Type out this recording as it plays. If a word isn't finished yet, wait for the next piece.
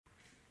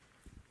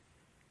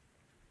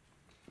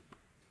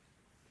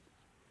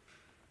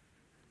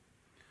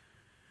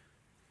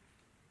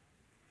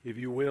If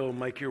you will,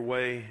 make your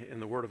way in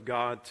the Word of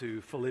God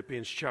to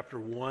Philippians chapter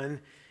 1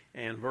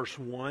 and verse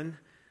 1.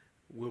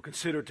 We'll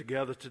consider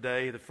together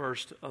today the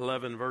first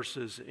 11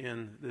 verses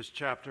in this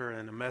chapter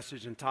and a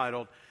message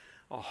entitled,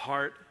 A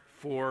Heart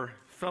for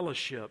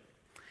Fellowship.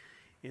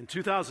 In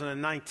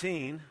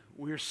 2019,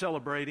 we are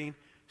celebrating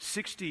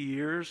 60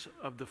 years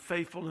of the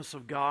faithfulness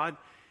of God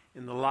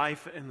in the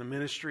life and the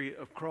ministry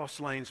of Cross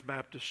Lanes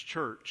Baptist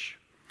Church.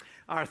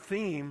 Our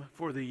theme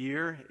for the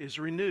year is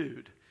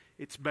renewed.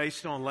 It's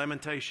based on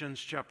Lamentations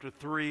chapter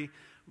 3,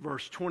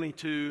 verse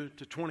 22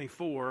 to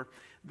 24,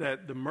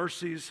 that the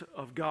mercies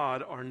of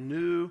God are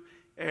new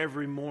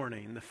every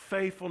morning. The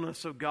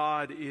faithfulness of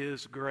God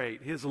is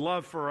great. His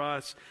love for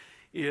us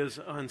is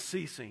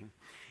unceasing.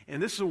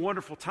 And this is a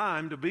wonderful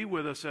time to be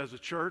with us as a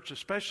church,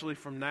 especially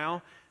from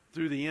now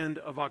through the end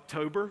of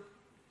October.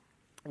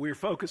 We're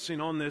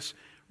focusing on this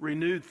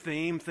renewed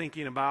theme,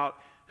 thinking about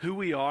who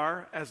we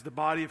are as the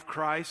body of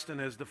Christ and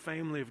as the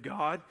family of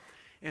God,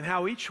 and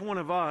how each one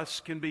of us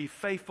can be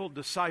faithful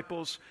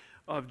disciples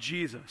of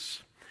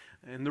Jesus.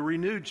 And the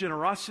Renewed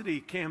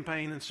Generosity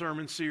campaign and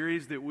sermon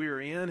series that we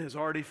are in has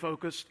already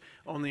focused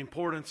on the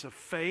importance of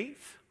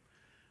faith,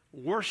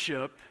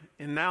 worship,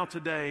 and now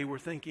today we're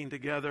thinking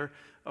together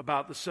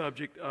about the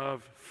subject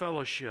of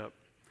fellowship.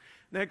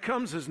 Now it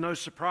comes as no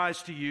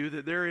surprise to you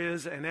that there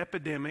is an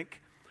epidemic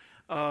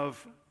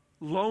of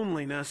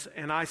loneliness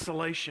and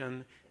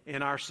isolation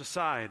in our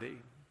society.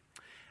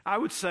 I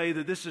would say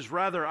that this is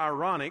rather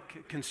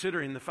ironic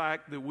considering the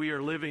fact that we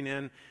are living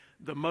in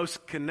the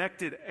most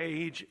connected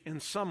age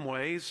in some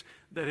ways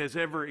that has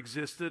ever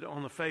existed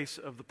on the face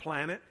of the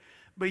planet,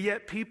 but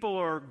yet people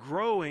are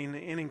growing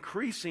and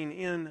increasing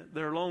in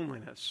their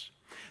loneliness.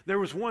 There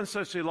was one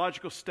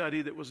sociological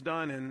study that was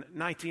done in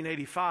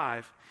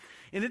 1985,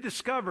 and it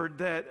discovered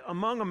that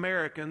among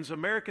Americans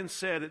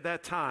said at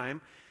that time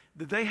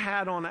that they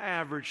had on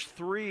average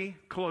 3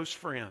 close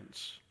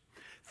friends,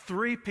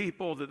 3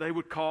 people that they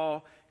would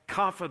call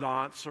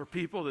confidants or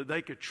people that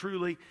they could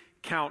truly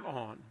count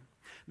on.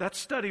 That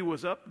study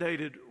was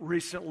updated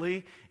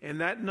recently, and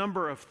that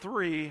number of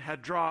 3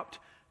 had dropped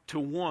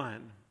to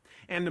 1.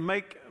 And to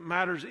make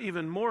matters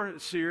even more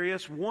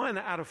serious, 1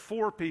 out of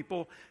 4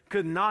 people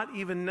could not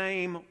even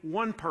name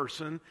one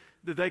person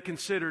that they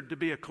considered to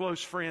be a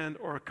close friend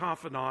or a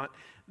confidant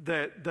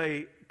that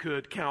they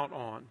could count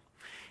on.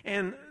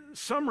 And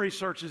some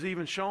research has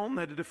even shown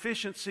that a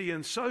deficiency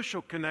in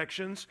social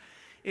connections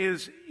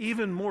is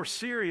even more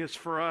serious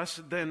for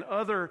us than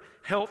other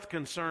health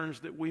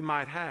concerns that we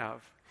might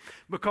have.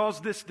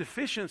 Because this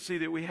deficiency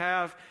that we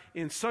have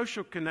in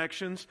social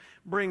connections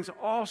brings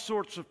all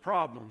sorts of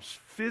problems,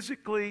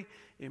 physically,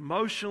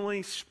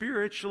 emotionally,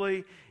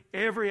 spiritually.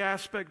 Every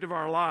aspect of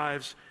our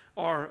lives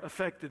are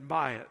affected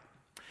by it.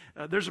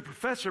 There's a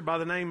professor by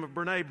the name of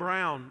Brene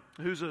Brown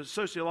who's a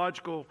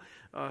sociological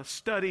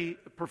study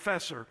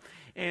professor.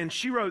 And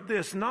she wrote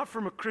this, not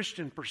from a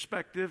Christian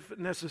perspective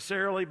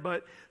necessarily,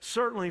 but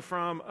certainly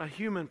from a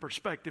human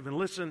perspective. And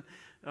listen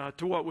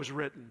to what was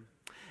written.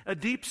 A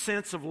deep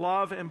sense of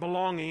love and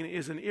belonging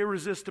is an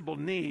irresistible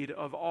need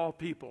of all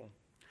people.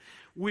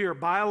 We are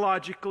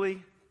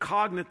biologically,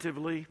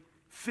 cognitively,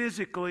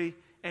 physically,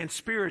 and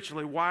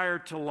spiritually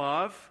wired to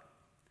love,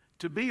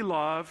 to be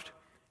loved,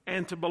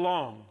 and to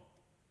belong.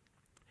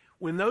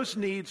 When those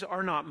needs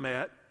are not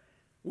met,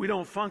 we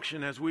don't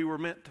function as we were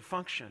meant to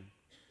function.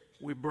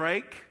 We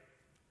break,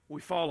 we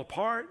fall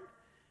apart,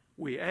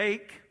 we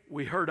ache,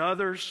 we hurt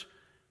others,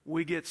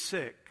 we get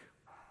sick.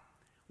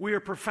 We are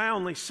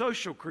profoundly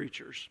social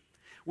creatures.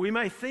 We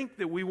may think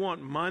that we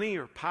want money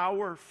or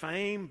power,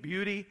 fame,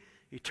 beauty,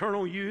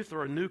 eternal youth,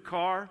 or a new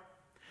car,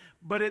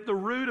 but at the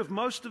root of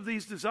most of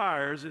these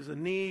desires is a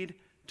need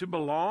to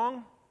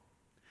belong,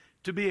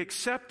 to be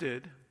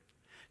accepted,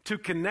 to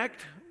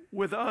connect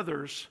with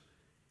others,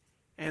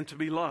 and to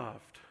be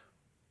loved.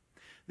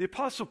 The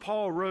Apostle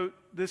Paul wrote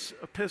this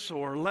epistle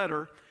or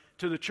letter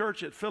to the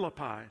church at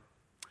Philippi.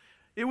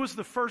 It was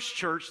the first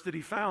church that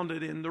he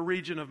founded in the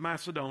region of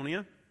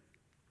Macedonia,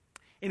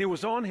 and it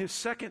was on his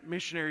second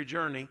missionary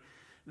journey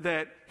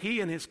that he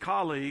and his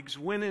colleagues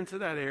went into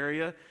that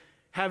area,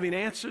 having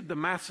answered the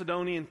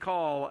Macedonian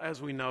call,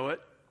 as we know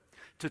it,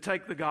 to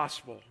take the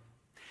gospel.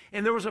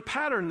 And there was a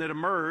pattern that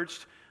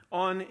emerged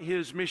on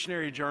his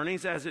missionary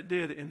journeys, as it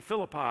did in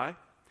Philippi,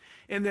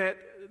 and that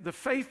the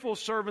faithful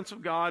servants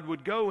of God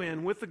would go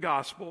in with the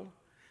gospel,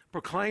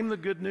 proclaim the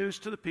good news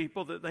to the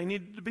people that they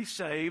needed to be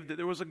saved, that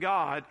there was a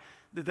God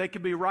that they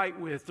could be right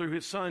with through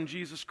his Son,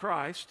 Jesus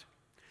Christ.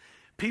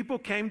 People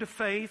came to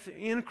faith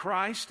in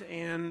Christ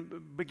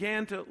and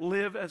began to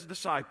live as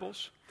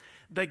disciples.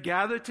 They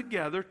gathered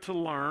together to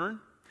learn.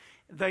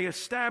 They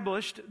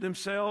established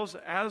themselves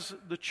as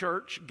the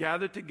church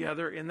gathered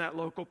together in that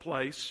local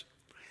place.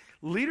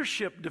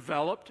 Leadership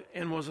developed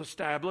and was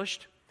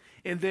established.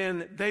 And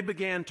then they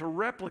began to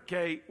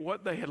replicate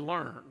what they had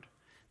learned.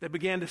 They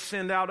began to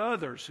send out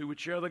others who would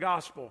share the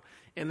gospel.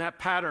 And that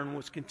pattern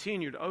was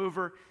continued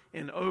over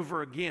and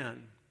over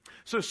again.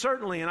 So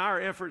certainly in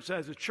our efforts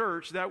as a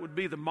church, that would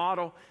be the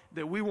model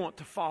that we want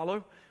to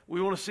follow. We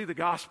want to see the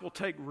gospel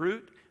take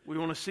root. We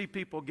want to see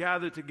people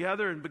gather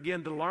together and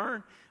begin to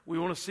learn. We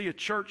want to see a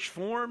church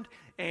formed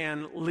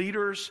and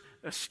leaders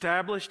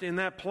established in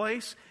that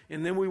place.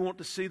 And then we want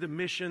to see the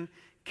mission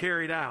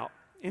carried out.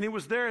 And it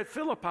was there at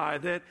Philippi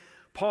that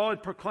Paul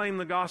had proclaimed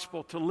the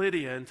gospel to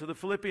Lydia and to the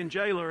Philippian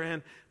jailer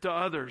and to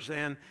others.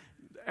 And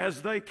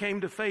as they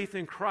came to faith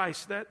in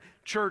Christ, that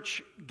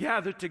church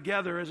gathered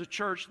together as a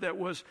church that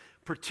was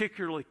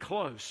particularly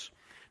close.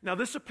 Now,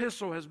 this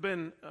epistle has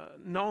been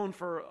known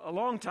for a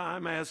long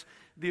time as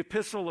the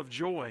epistle of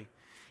joy.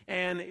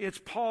 And it's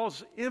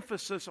Paul's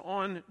emphasis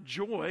on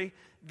joy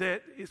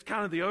that is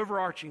kind of the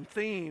overarching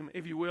theme,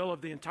 if you will, of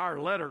the entire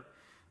letter.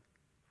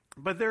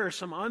 But there are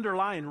some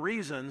underlying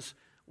reasons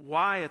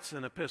why it's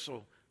an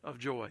epistle of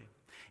joy.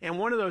 And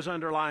one of those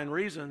underlying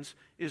reasons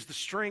is the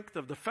strength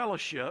of the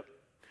fellowship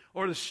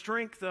or the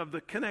strength of the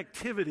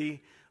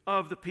connectivity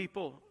of the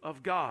people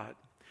of God.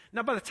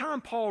 Now, by the time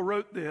Paul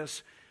wrote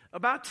this,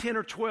 about 10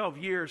 or 12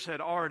 years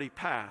had already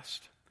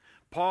passed.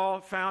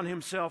 Paul found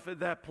himself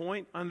at that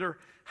point under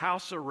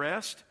house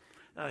arrest.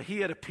 He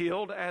had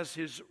appealed, as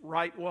his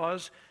right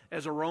was,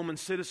 as a Roman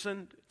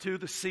citizen to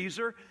the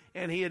Caesar,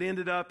 and he had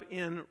ended up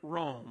in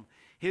Rome.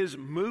 His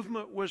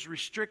movement was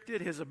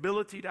restricted. His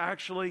ability to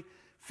actually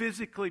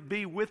physically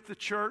be with the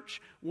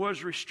church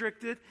was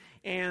restricted,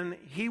 and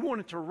he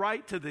wanted to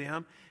write to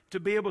them to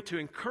be able to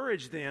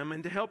encourage them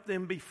and to help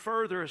them be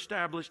further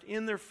established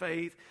in their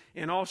faith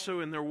and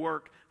also in their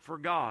work for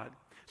God.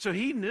 So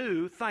he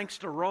knew, thanks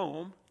to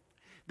Rome,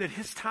 that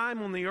his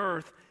time on the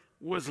earth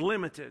was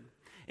limited.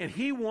 And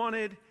he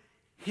wanted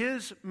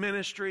his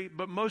ministry,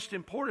 but most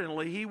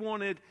importantly, he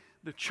wanted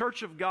the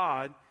church of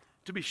God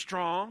to be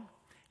strong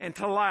and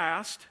to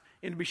last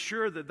and to be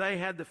sure that they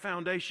had the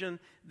foundation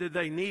that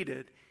they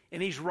needed.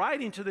 And he's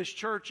writing to this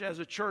church as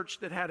a church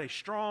that had a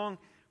strong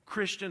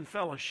Christian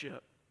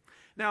fellowship.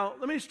 Now,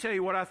 let me just tell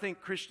you what I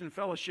think Christian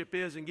fellowship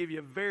is and give you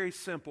a very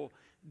simple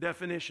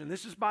definition.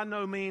 This is by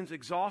no means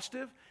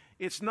exhaustive.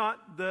 It's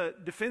not the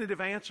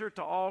definitive answer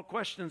to all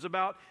questions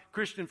about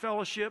Christian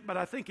fellowship, but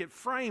I think it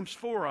frames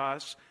for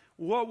us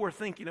what we're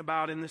thinking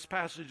about in this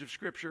passage of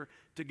Scripture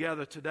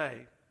together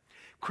today.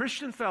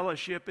 Christian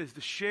fellowship is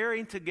the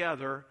sharing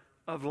together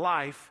of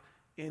life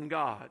in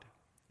God.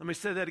 Let me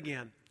say that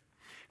again.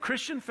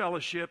 Christian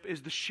fellowship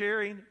is the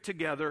sharing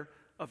together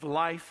of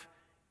life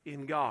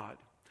in God.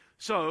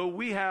 So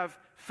we have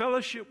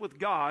fellowship with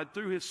God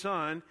through His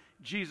Son,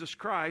 Jesus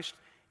Christ,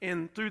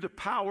 and through the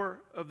power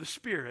of the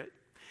Spirit.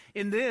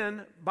 And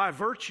then, by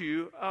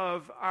virtue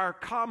of our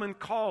common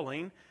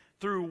calling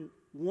through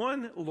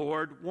one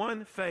Lord,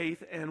 one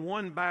faith, and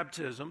one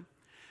baptism,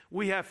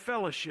 we have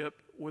fellowship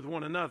with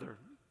one another.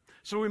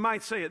 So we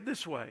might say it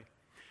this way.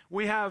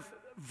 We have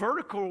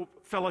vertical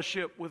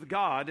fellowship with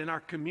God in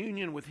our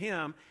communion with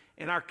Him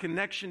and our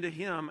connection to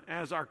Him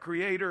as our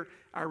Creator,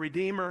 our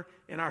Redeemer,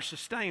 and our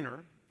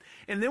Sustainer.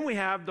 And then we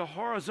have the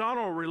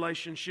horizontal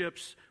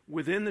relationships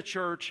within the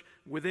church,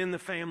 within the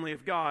family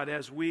of God,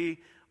 as we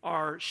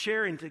are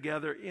sharing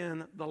together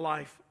in the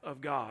life of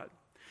God.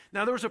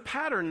 Now, there was a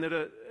pattern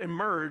that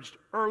emerged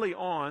early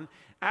on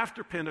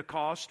after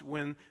Pentecost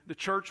when the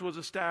church was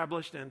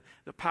established and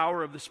the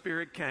power of the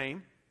Spirit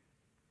came.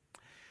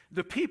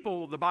 The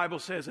people, the Bible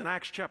says in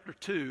Acts chapter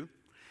 2,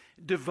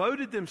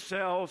 devoted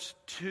themselves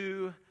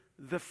to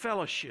the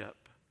fellowship.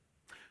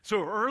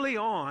 So early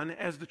on,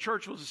 as the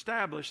church was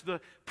established,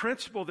 the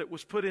principle that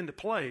was put into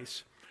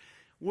place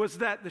was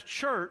that the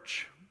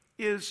church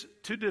is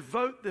to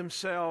devote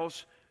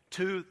themselves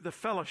to the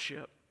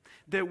fellowship,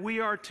 that we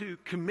are to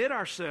commit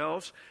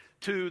ourselves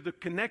to the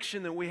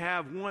connection that we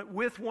have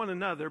with one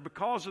another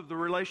because of the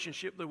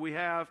relationship that we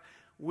have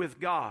with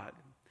God.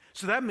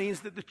 So that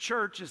means that the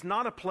church is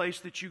not a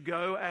place that you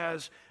go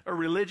as a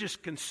religious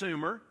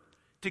consumer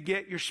to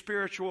get your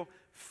spiritual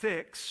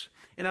fix.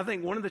 And I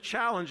think one of the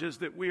challenges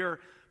that we are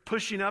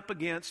pushing up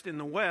against in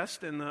the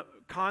West, in the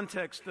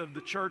context of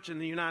the church in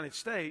the United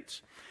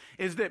States,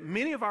 is that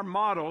many of our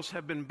models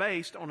have been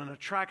based on an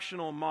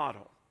attractional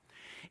model.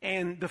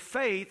 And the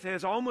faith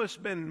has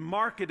almost been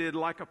marketed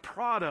like a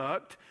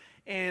product,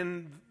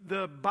 and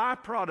the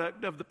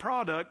byproduct of the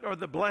product are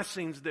the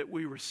blessings that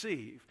we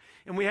receive.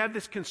 And we have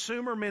this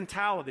consumer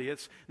mentality.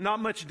 It's not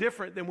much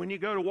different than when you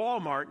go to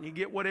Walmart and you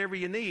get whatever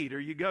you need, or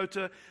you go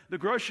to the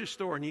grocery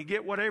store and you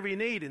get whatever you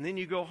need, and then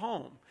you go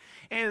home.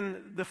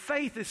 And the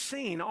faith is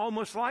seen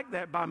almost like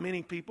that by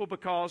many people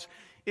because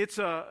it's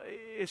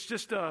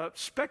just a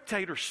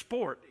spectator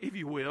sport, if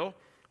you will,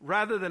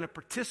 rather than a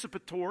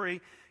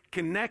participatory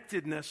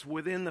connectedness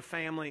within the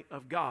family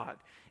of God.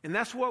 And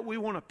that's what we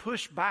want to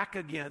push back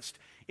against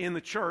in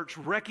the church,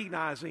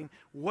 recognizing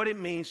what it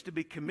means to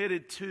be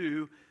committed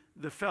to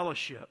the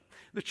fellowship.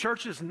 The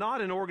church is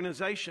not an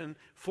organization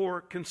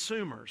for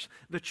consumers.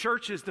 The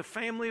church is the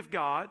family of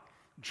God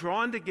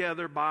drawn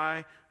together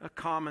by a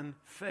common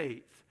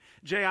faith.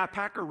 J.I.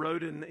 Packer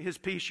wrote in his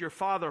piece, Your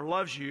Father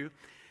Loves You,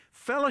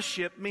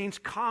 fellowship means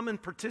common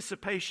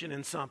participation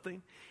in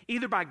something,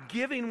 either by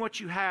giving what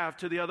you have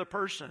to the other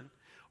person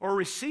or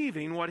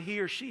receiving what he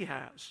or she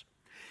has.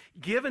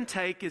 Give and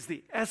take is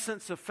the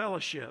essence of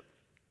fellowship.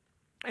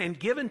 And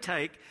give and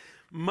take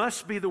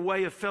must be the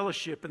way of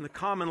fellowship in the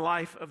common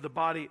life of the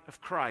body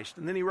of Christ.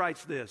 And then he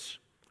writes this: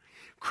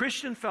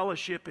 Christian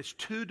fellowship is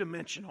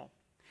two-dimensional.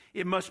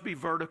 It must be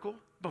vertical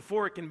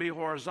before it can be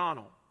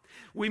horizontal.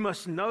 We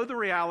must know the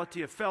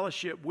reality of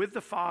fellowship with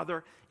the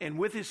Father and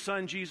with His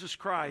Son, Jesus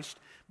Christ,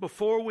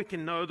 before we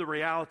can know the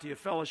reality of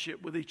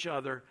fellowship with each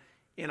other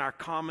in our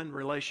common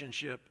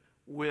relationship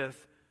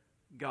with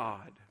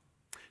God.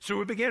 So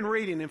we begin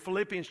reading in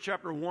Philippians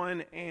chapter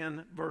 1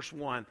 and verse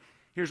 1.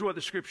 Here's what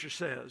the Scripture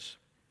says: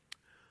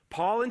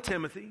 Paul and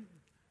Timothy,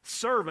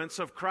 servants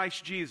of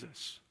Christ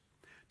Jesus,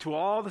 to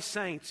all the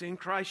saints in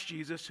Christ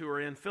Jesus who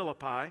are in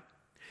Philippi,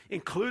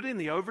 including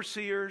the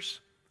overseers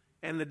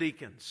and the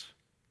deacons.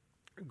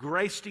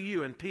 Grace to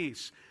you and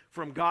peace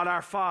from God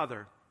our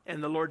Father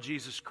and the Lord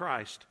Jesus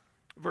Christ.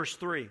 Verse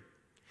 3,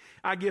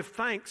 I give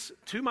thanks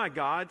to my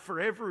God for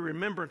every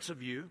remembrance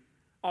of you,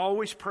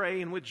 always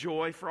praying with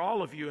joy for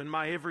all of you in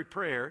my every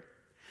prayer,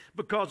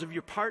 because of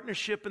your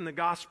partnership in the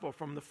gospel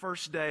from the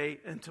first day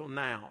until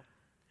now.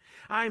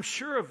 I am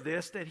sure of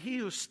this, that he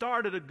who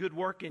started a good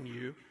work in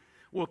you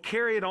will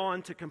carry it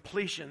on to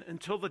completion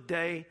until the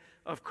day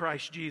of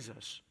Christ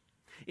Jesus.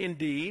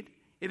 Indeed,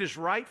 it is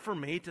right for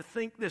me to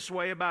think this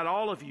way about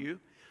all of you,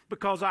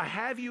 because I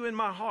have you in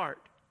my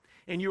heart,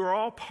 and you are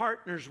all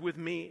partners with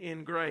me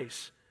in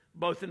grace,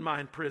 both in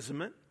my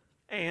imprisonment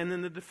and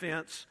in the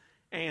defense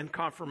and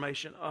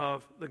confirmation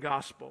of the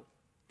gospel.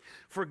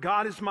 For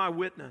God is my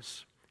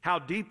witness, how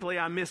deeply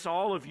I miss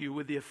all of you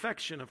with the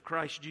affection of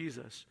Christ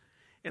Jesus.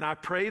 And I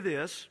pray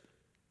this,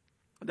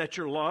 that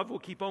your love will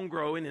keep on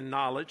growing in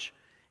knowledge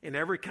and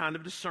every kind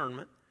of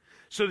discernment,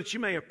 so that you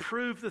may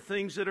approve the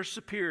things that are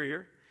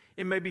superior,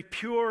 and may be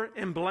pure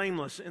and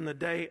blameless in the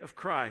day of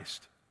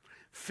Christ,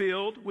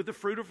 filled with the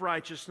fruit of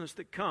righteousness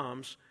that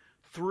comes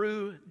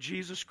through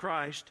Jesus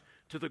Christ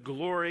to the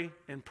glory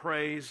and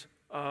praise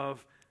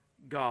of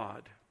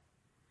God.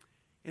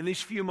 In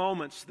these few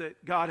moments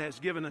that God has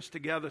given us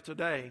together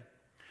today,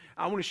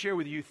 I want to share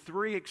with you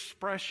three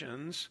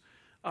expressions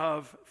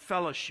of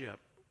fellowship.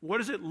 What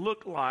does it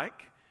look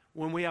like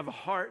when we have a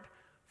heart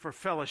for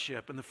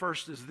fellowship? And the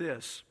first is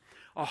this: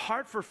 a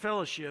heart for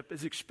fellowship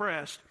is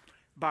expressed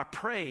by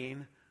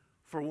praying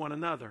for one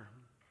another.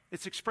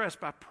 It's expressed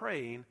by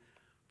praying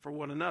for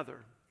one another.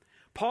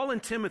 Paul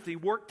and Timothy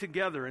worked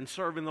together in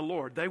serving the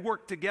Lord. They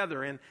worked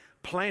together in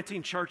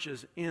planting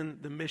churches in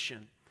the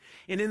mission.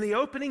 And in the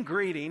opening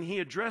greeting, he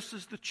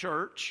addresses the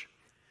church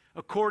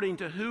according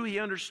to who he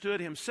understood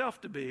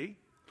himself to be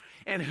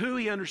and who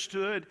he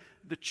understood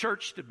the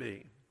church to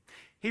be.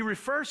 He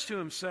refers to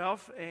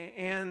himself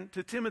and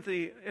to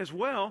Timothy as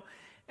well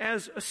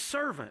as a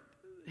servant.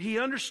 He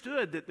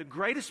understood that the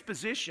greatest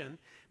position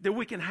that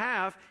we can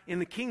have in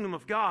the kingdom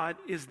of God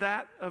is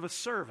that of a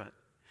servant.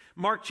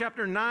 Mark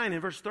chapter 9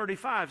 and verse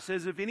 35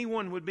 says, if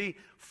anyone would be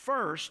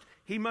first,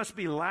 he must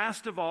be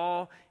last of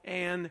all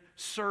and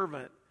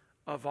servant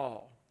of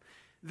all.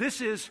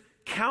 This is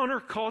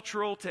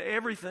countercultural to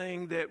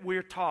everything that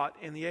we're taught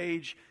in the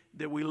age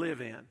that we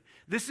live in.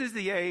 This is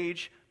the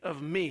age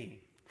of me.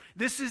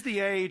 This is the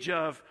age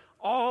of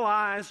all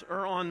eyes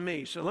are on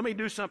me. So let me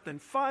do something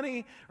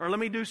funny, or let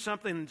me do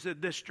something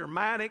that's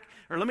dramatic,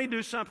 or let me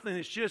do something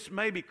that's just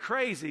maybe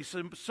crazy,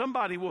 so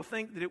somebody will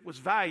think that it was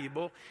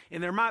valuable,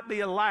 and there might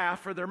be a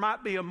laugh, or there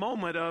might be a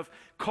moment of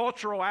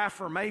cultural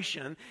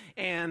affirmation,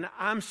 and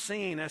I'm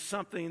seen as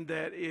something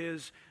that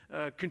is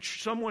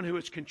someone who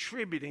is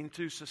contributing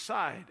to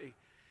society.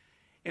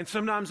 And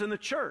sometimes in the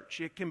church,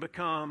 it can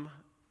become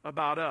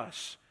about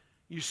us.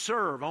 You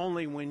serve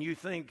only when you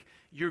think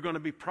you're going to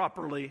be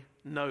properly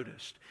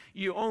noticed.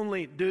 You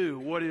only do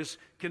what is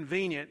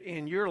convenient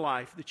in your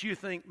life that you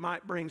think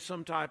might bring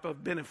some type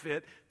of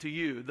benefit to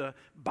you, the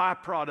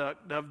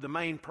byproduct of the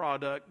main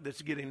product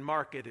that's getting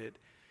marketed.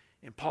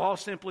 And Paul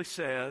simply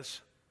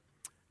says,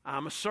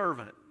 I'm a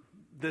servant.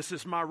 This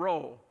is my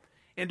role.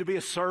 And to be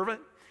a servant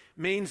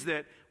means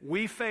that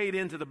we fade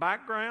into the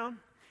background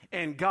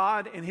and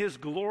God and His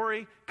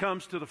glory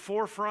comes to the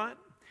forefront.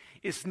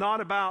 It's not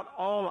about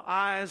all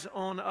eyes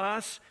on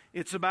us.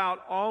 It's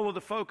about all of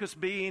the focus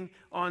being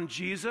on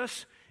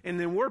Jesus. And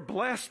then we're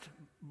blessed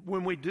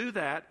when we do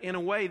that in a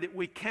way that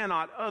we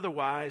cannot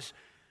otherwise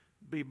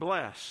be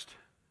blessed.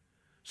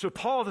 So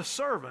Paul the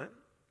servant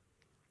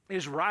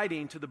is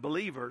writing to the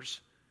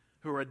believers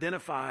who are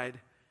identified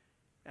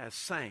as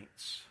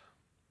saints.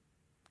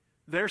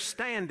 Their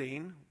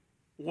standing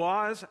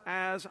was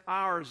as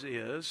ours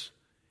is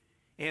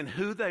in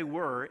who they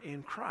were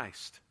in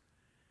Christ.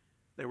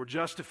 They were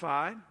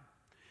justified.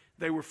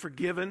 They were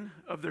forgiven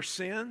of their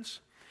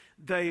sins.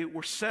 They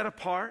were set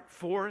apart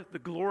for the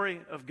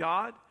glory of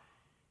God.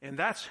 And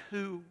that's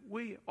who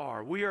we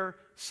are. We are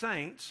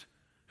saints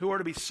who are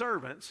to be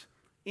servants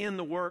in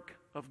the work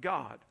of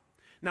God.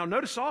 Now,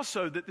 notice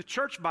also that the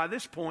church by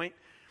this point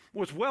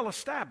was well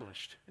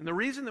established. And the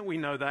reason that we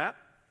know that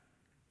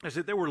is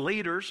that there were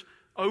leaders,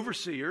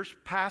 overseers,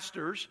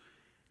 pastors,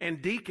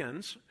 and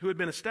deacons who had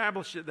been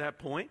established at that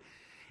point.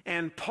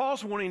 And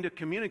Paul's wanting to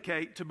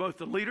communicate to both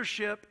the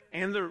leadership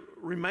and the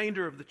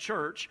remainder of the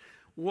church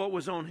what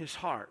was on his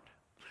heart.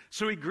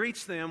 So he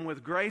greets them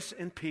with grace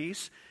and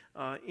peace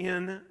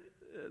in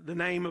the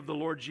name of the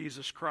Lord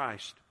Jesus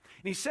Christ.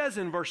 And he says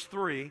in verse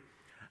 3,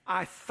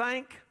 I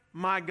thank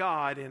my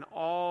God in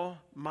all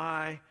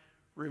my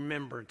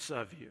remembrance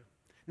of you.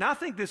 Now I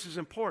think this is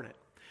important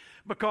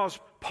because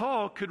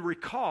Paul could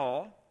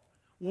recall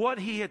what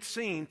he had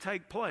seen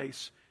take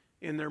place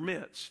in their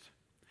midst.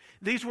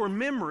 These were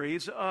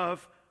memories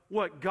of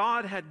what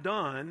God had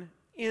done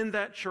in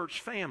that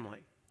church family.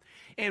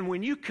 And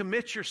when you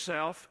commit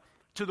yourself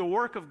to the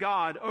work of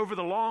God over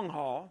the long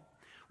haul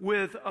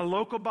with a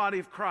local body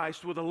of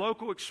Christ, with a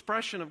local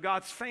expression of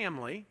God's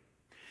family,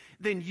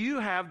 then you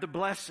have the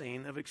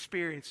blessing of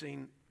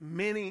experiencing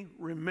many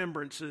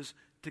remembrances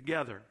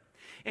together.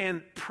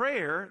 And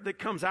prayer that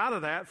comes out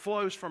of that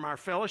flows from our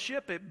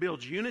fellowship. It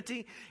builds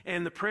unity,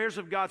 and the prayers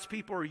of God's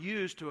people are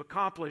used to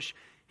accomplish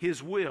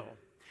His will.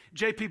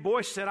 J.P.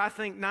 Boyce said, I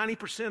think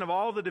 90% of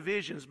all the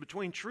divisions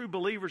between true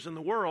believers in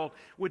the world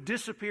would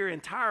disappear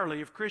entirely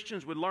if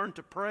Christians would learn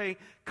to pray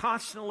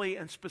constantly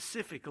and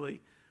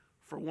specifically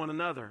for one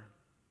another.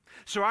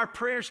 So our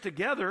prayers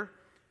together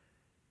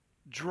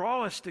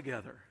draw us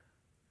together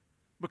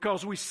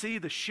because we see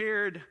the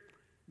shared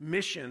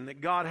mission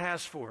that God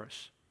has for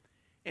us.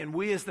 And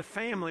we as the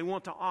family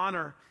want to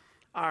honor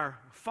our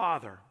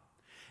Father.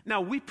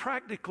 Now, we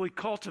practically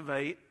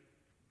cultivate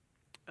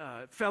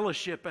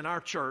fellowship in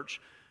our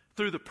church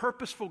through the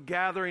purposeful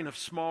gathering of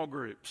small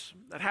groups.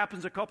 That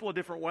happens a couple of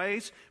different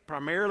ways.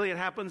 Primarily, it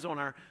happens on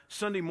our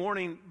Sunday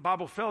morning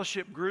Bible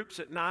fellowship groups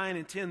at 9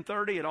 and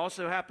 10:30. It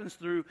also happens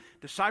through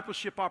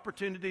discipleship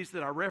opportunities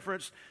that I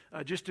referenced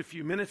just a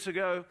few minutes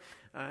ago.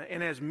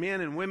 And as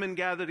men and women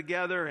gather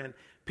together and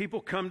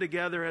people come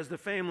together as the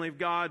family of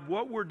God,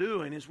 what we're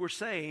doing is we're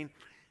saying,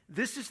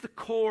 this is the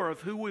core of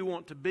who we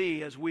want to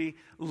be as we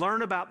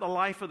learn about the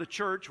life of the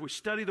church, we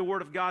study the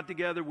Word of God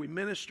together, we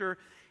minister,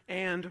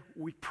 and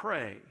we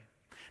pray.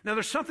 Now,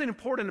 there's something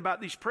important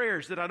about these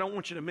prayers that I don't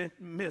want you to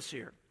miss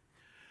here.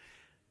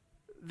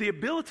 The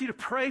ability to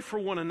pray for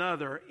one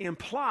another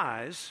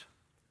implies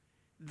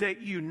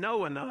that you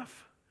know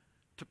enough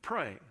to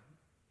pray.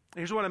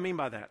 Here's what I mean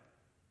by that.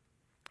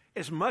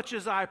 As much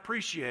as I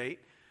appreciate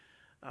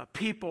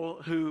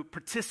people who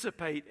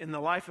participate in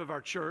the life of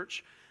our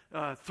church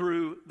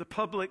through the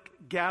public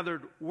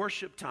gathered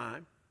worship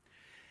time,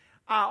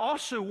 I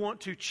also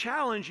want to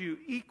challenge you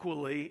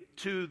equally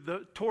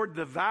toward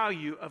the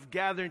value of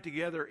gathering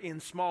together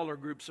in smaller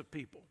groups of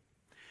people.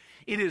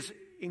 It is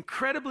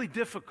incredibly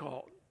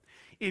difficult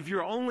if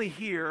you're only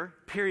here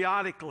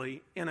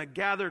periodically in a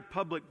gathered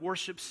public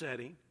worship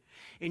setting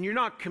and you're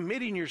not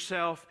committing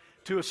yourself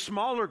to a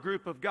smaller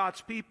group of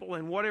God's people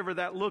and whatever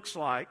that looks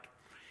like.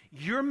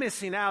 You're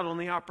missing out on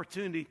the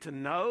opportunity to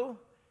know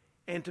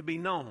and to be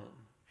known.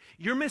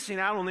 You're missing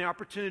out on the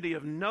opportunity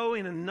of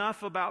knowing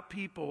enough about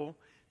people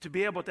to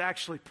be able to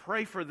actually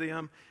pray for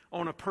them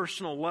on a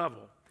personal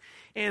level.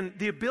 And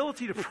the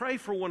ability to pray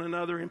for one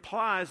another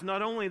implies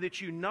not only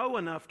that you know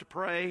enough to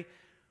pray,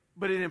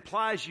 but it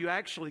implies you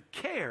actually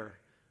care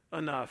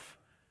enough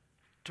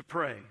to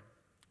pray.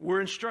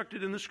 We're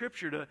instructed in the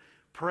Scripture to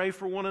pray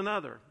for one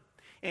another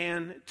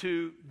and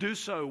to do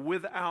so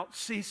without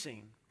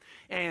ceasing.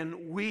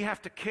 And we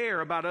have to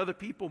care about other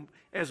people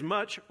as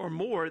much or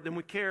more than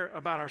we care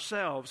about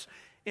ourselves.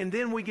 And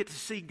then we get to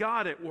see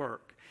God at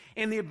work.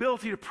 And the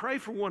ability to pray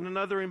for one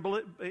another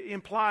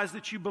implies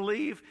that you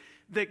believe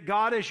that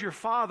God as your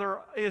Father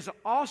is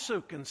also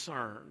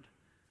concerned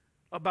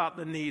about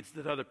the needs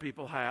that other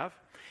people have.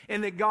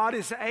 And that God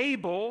is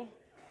able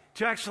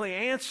to actually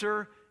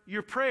answer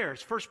your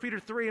prayers. 1 Peter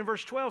 3 and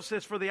verse 12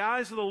 says, "For the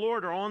eyes of the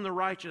Lord are on the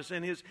righteous,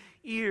 and His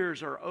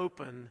ears are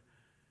open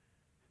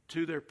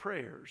to their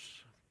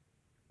prayers."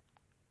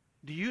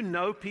 Do you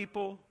know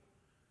people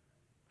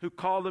who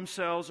call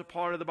themselves a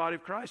part of the body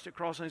of Christ at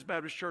Cross Lanes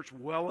Baptist Church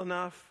well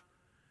enough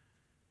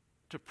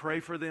to pray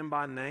for them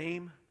by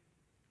name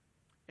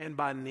and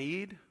by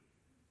need?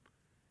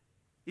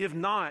 If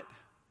not,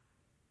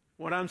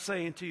 what I'm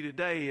saying to you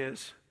today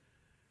is,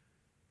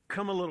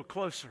 come a little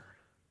closer.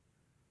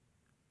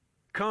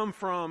 Come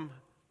from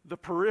the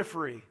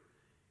periphery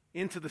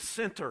into the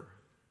center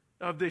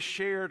of this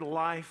shared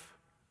life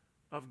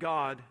of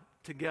God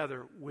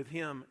together with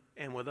Him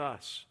and with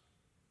us.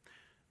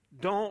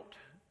 Don't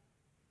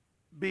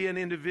be an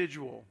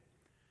individual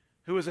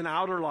who is an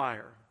outer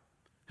liar,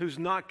 who's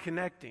not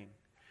connecting,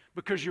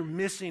 because you're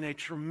missing a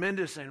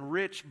tremendous and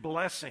rich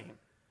blessing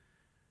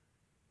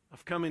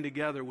of coming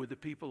together with the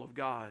people of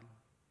God.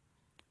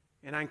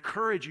 And I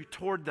encourage you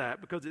toward that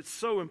because it's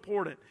so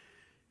important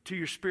to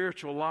your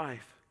spiritual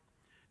life.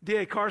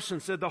 D.A.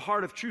 Carson said the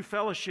heart of true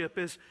fellowship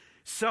is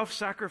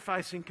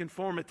self-sacrificing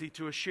conformity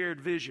to a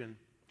shared vision.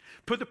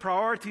 Put the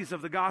priorities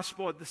of the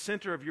gospel at the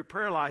center of your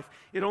prayer life.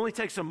 It only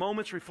takes a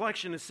moment's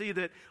reflection to see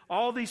that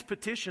all these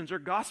petitions are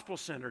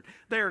gospel-centered.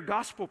 They are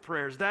gospel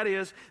prayers. That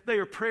is, they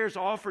are prayers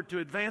offered to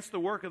advance the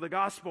work of the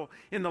gospel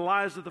in the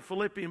lives of the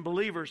Philippian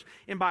believers.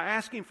 And by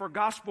asking for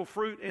gospel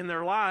fruit in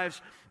their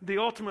lives, the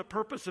ultimate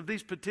purpose of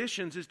these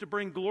petitions is to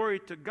bring glory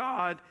to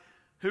God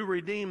who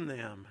redeemed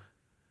them.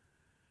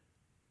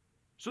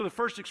 So the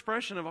first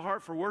expression of a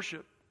heart for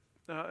worship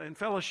and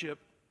fellowship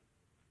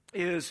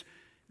is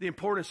the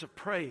importance of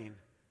praying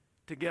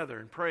together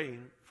and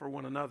praying for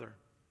one another.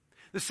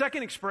 The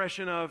second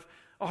expression of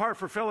a heart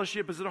for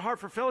fellowship is that a heart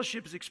for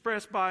fellowship is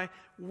expressed by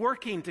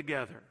working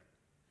together.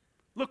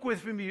 Look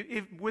with me,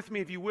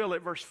 if you will,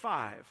 at verse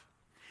 5.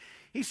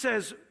 He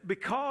says,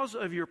 because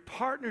of your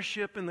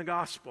partnership in the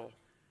gospel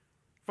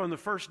from the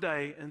first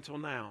day until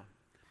now.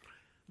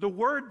 The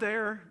word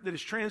there that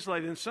is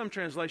translated in some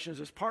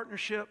translations as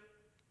partnership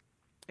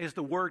is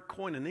the word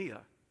koinonia.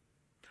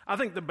 I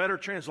think the better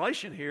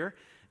translation here,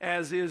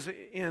 as is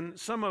in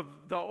some of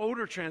the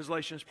older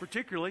translations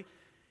particularly,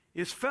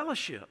 is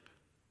fellowship,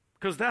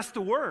 because that's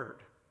the word.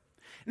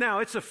 Now,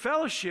 it's a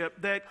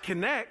fellowship that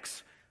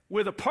connects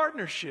with a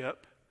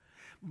partnership,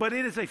 but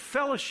it is a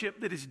fellowship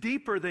that is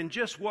deeper than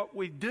just what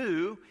we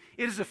do.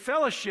 It is a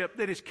fellowship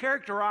that is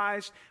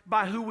characterized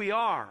by who we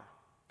are.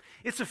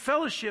 It's a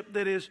fellowship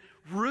that is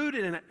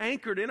rooted and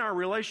anchored in our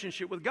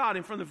relationship with God.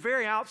 And from the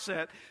very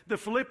outset, the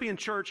Philippian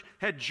church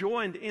had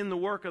joined in the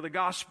work of the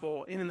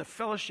gospel and in the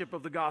fellowship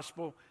of the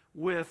gospel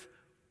with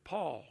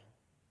Paul.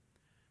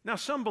 Now,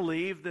 some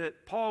believe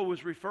that Paul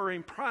was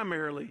referring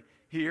primarily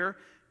here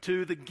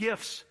to the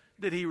gifts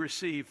that he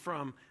received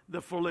from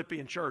the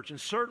Philippian church, and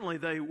certainly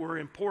they were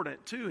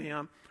important to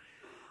him.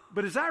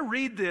 But as I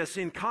read this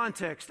in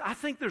context, I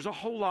think there's a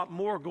whole lot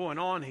more going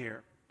on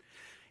here.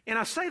 And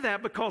I say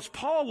that because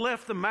Paul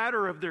left the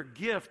matter of their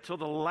gift till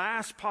the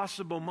last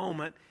possible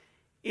moment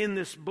in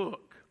this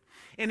book.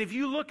 And if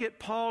you look at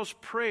Paul's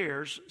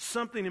prayers,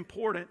 something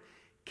important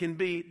can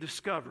be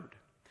discovered.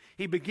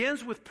 He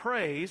begins with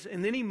praise,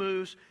 and then he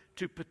moves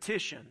to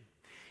petition.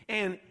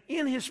 And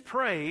in his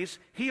praise,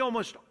 he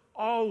almost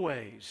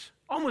always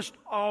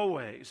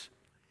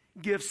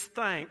gives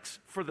thanks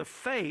for the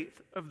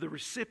faith of the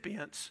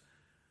recipients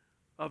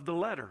of the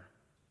letter.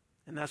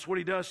 And that's what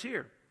he does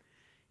here.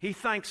 He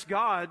thanks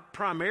God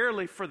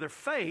primarily for their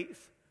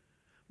faith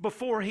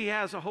before he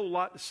has a whole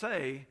lot to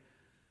say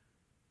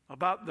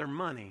about their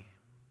money.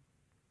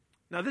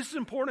 Now, this is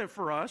important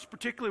for us,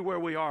 particularly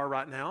where we are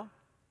right now.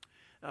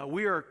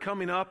 We are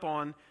coming up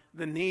on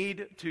the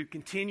need to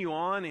continue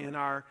on in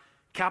our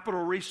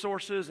capital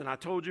resources, and I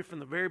told you from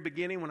the very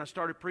beginning when I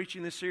started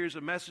preaching this series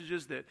of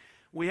messages that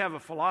we have a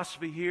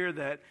philosophy here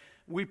that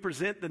we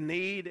present the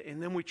need,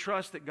 and then we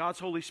trust that God's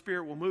Holy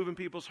Spirit will move in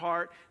people's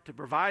heart to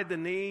provide the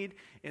need.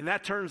 And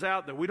that turns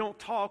out that we don't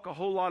talk a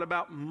whole lot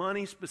about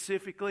money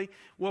specifically.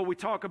 What we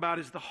talk about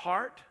is the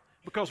heart,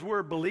 because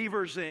we're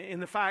believers in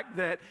the fact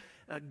that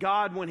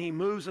God, when he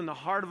moves in the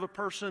heart of a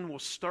person, will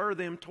stir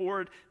them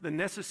toward the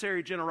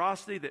necessary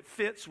generosity that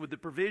fits with the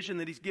provision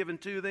that he's given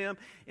to them.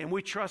 And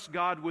we trust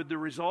God with the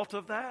result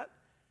of that.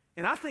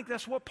 And I think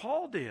that's what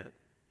Paul did.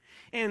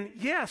 And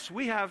yes,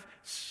 we have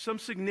some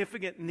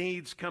significant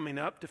needs coming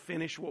up to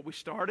finish what we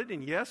started.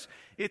 And yes,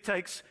 it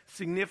takes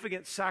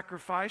significant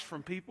sacrifice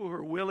from people who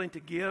are willing to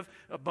give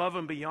above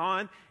and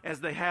beyond as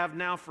they have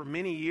now for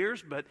many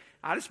years. But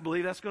I just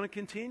believe that's going to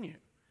continue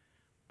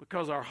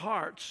because our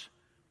hearts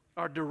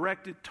are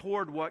directed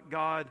toward what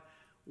God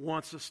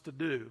wants us to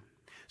do.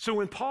 So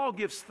when Paul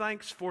gives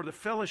thanks for the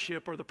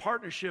fellowship or the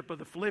partnership of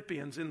the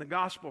Philippians in the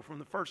gospel from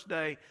the first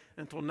day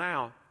until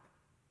now,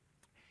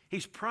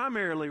 he's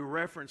primarily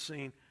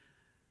referencing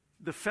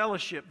the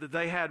fellowship that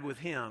they had with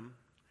him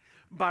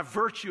by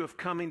virtue of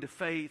coming to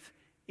faith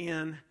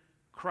in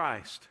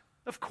Christ.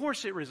 Of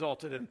course, it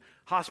resulted in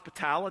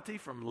hospitality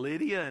from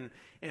Lydia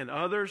and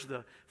others,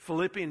 the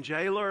Philippian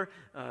jailer.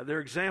 There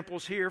are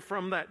examples here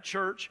from that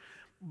church.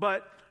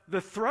 But the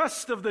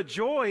thrust of the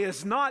joy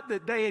is not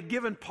that they had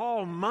given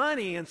Paul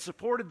money and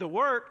supported the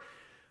work.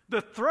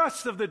 The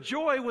thrust of the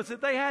joy was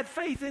that they had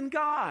faith in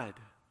God.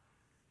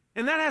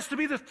 And that has to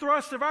be the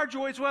thrust of our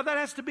joy as well. That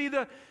has to be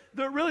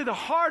really the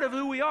heart of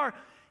who we are.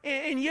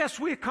 And yes,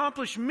 we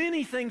accomplish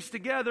many things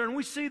together, and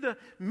we see the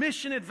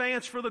mission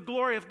advance for the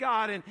glory of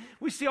God, and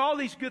we see all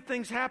these good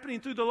things happening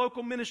through the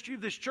local ministry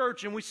of this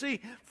church, and we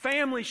see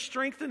families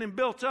strengthened and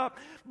built up.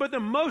 But the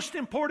most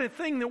important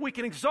thing that we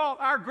can exalt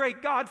our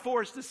great God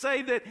for is to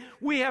say that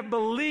we have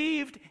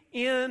believed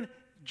in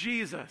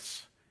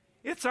Jesus.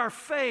 It's our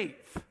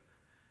faith.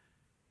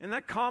 And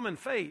that common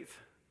faith,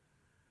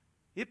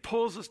 it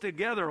pulls us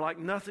together like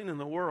nothing in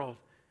the world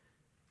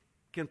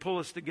can pull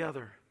us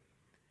together.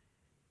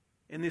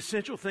 And the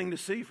essential thing to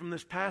see from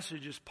this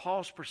passage is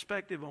Paul's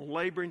perspective on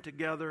laboring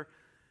together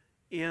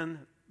in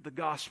the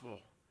gospel.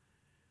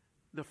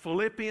 The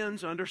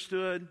Philippians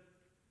understood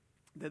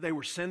that they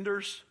were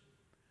senders.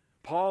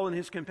 Paul and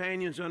his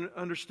companions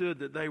understood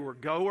that they were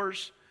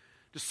goers.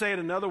 To say it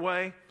another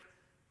way,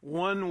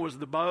 one was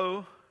the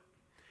bow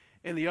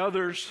and the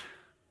others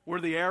were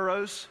the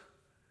arrows.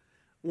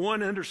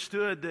 One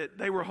understood that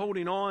they were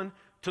holding on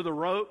to the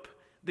rope.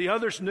 The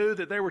others knew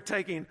that they were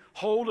taking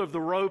hold of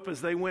the rope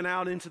as they went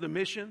out into the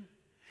mission.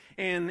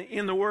 And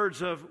in the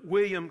words of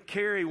William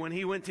Carey when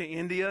he went to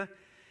India,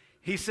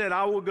 he said,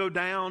 "I will go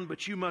down,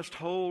 but you must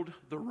hold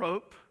the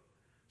rope."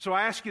 So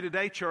I ask you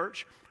today,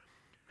 church,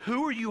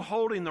 who are you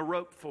holding the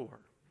rope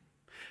for?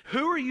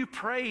 Who are you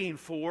praying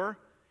for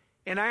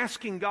and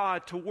asking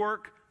God to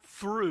work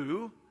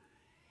through,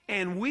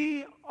 and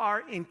we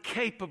are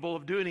incapable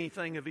of doing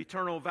anything of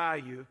eternal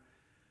value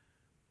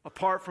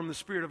apart from the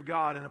Spirit of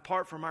God and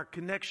apart from our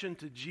connection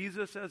to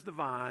Jesus as the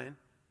vine,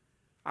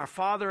 our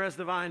Father as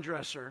the vine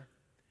dresser,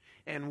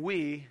 and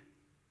we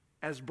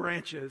as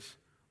branches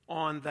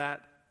on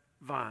that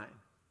vine.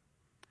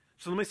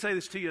 So let me say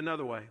this to you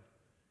another way.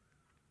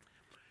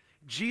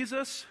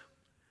 Jesus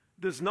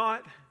does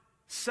not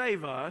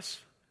save us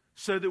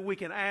so that we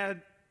can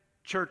add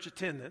church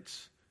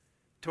attendance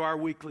to our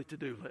weekly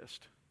to-do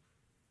list.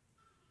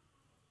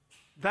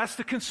 That's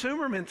the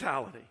consumer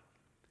mentality.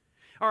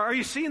 Are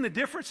you seeing the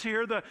difference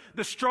here?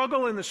 The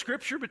struggle in the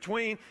Scripture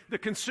between the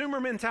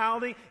consumer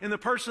mentality and the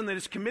person that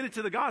is committed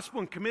to the gospel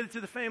and committed to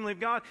the family of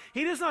God?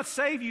 He does not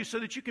save you so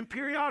that you can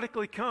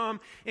periodically come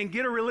and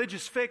get a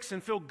religious fix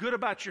and feel good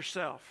about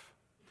yourself.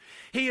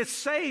 He has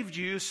saved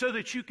you so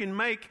that you can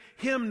make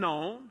Him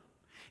known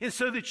and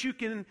so that you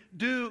can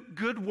do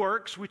good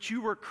works which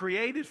you were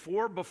created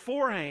for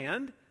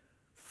beforehand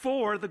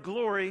for the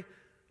glory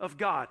of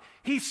God.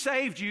 He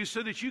saved you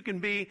so that you can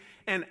be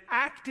an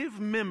active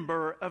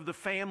member of the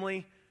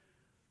family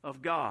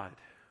of God.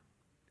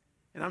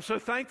 And I'm so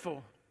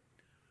thankful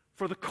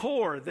for the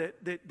core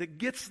that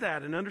gets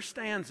that and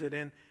understands it.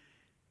 And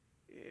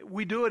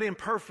we do it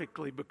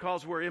imperfectly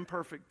because we're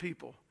imperfect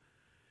people.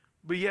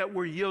 But yet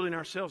we're yielding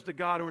ourselves to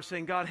God and we're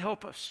saying, God,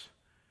 help us.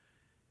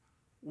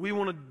 We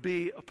want to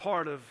be a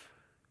part of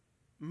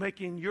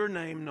making your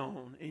name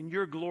known and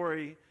your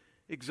glory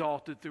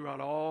exalted throughout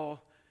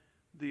all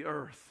the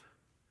earth.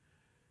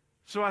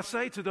 So I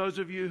say to those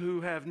of you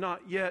who have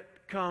not yet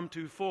come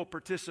to full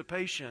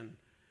participation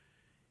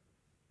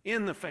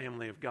in the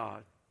family of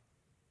God,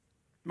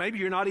 maybe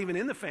you're not even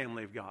in the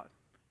family of God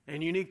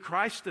and you need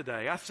Christ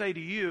today, I say to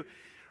you,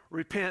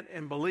 repent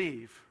and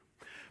believe.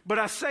 But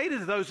I say to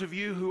those of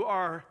you who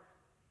are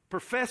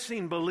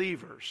professing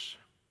believers,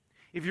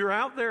 if you're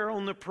out there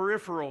on the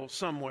peripheral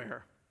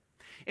somewhere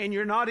and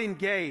you're not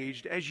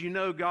engaged as you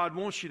know God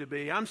wants you to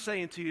be, I'm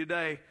saying to you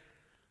today,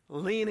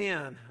 lean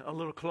in a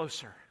little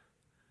closer.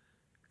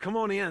 Come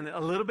on in a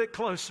little bit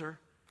closer,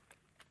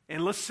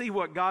 and let's see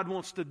what God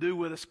wants to do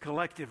with us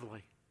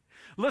collectively.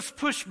 Let's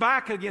push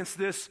back against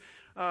this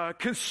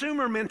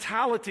consumer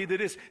mentality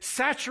that has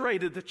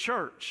saturated the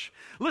church.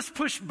 Let's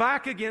push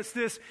back against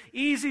this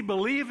easy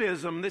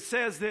believism that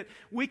says that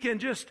we can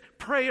just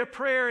pray a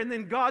prayer and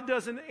then God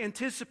doesn't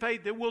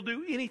anticipate that we'll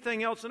do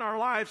anything else in our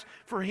lives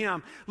for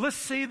Him. Let's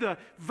see the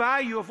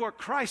value of what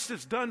Christ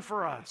has done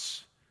for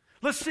us.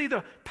 Let's see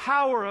the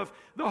power of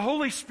the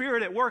Holy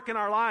Spirit at work in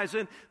our lives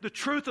and the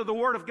truth of the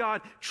Word of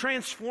God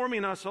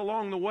transforming us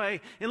along the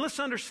way. And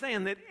let's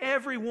understand that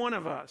every one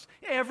of us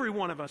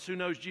who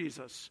knows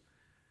Jesus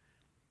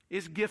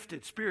is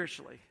gifted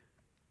spiritually.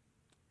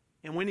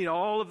 And we need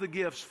all of the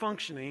gifts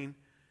functioning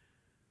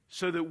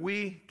so that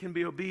we can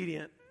be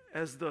obedient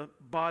as the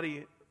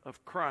body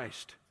of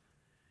Christ.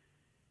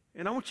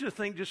 And I want you to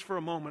think just for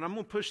a moment. I'm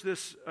going to push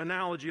this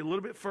analogy a little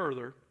bit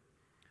further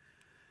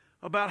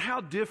about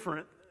how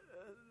different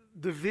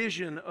the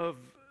vision of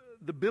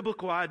the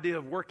biblical idea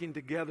of working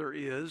together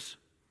is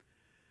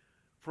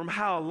from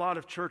how a lot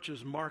of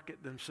churches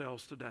market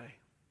themselves today.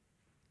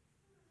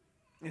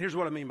 And here's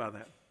what I mean by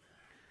that.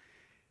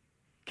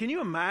 Can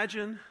you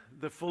imagine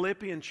the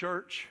Philippian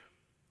church,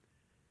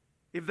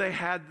 if they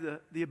had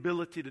the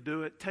ability to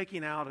do it,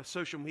 taking out a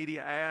social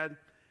media ad,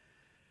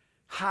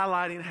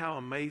 highlighting how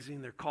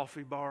amazing their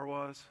coffee bar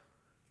was?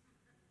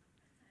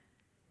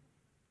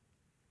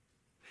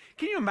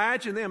 Can you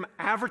imagine them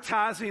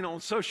advertising on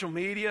social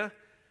media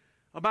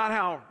about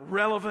how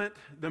relevant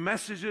the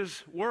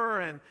messages were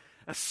in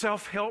a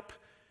self-help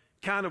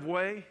kind of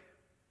way?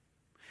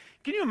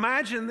 Can you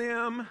imagine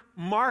them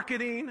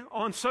marketing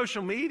on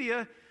social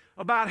media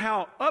about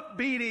how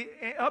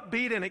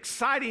upbeat and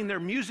exciting their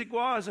music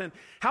was and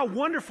how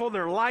wonderful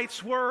their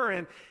lights were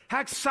and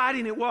how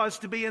exciting it was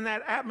to be in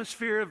that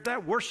atmosphere of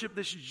that worship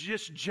that's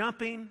just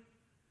jumping?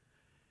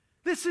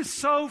 This is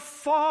so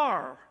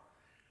far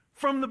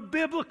from the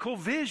biblical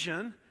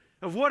vision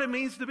of what it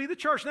means to be the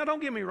church. Now,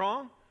 don't get me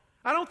wrong.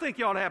 I don't think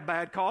you ought to have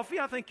bad coffee.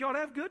 I think you ought to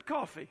have good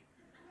coffee.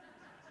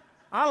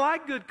 I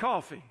like good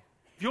coffee.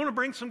 If you want to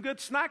bring some good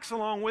snacks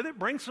along with it,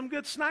 bring some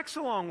good snacks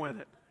along with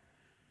it.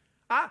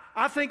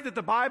 I think that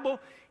the Bible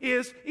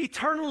is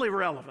eternally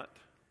relevant.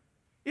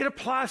 It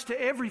applies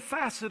to every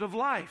facet of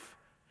life.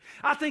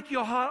 I think you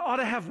ought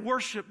to have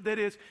worship that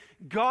is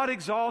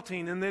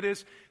God-exalting and that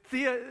is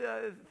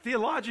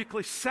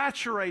theologically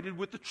saturated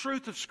with the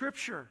truth of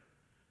Scripture.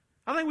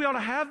 I think we ought to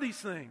have these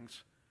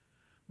things.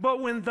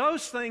 But when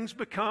those things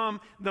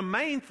become the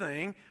main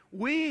thing,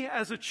 we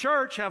as a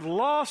church have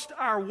lost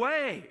our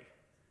way.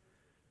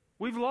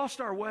 We've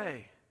lost our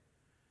way.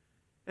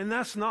 And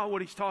that's not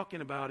what he's talking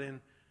about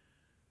in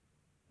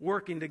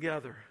working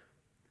together.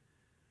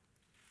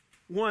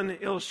 One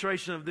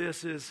illustration of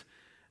this is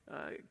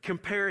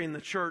comparing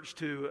the church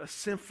to a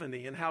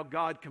symphony and how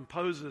God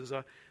composes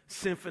a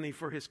symphony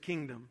for His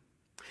kingdom.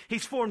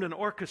 He's formed an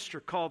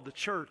orchestra called the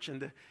church, and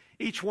to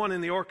each one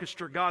in the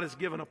orchestra, God has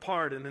given a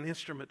part and an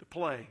instrument to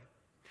play.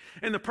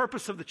 And the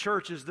purpose of the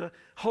church is to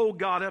hold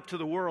God up to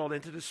the world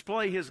and to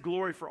display His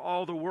glory for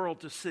all the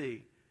world to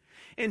see.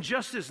 And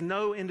just as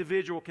no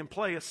individual can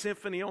play a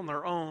symphony on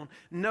their own,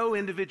 no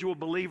individual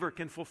believer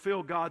can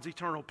fulfill God's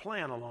eternal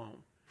plan alone.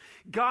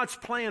 God's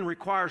plan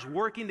requires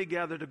working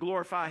together to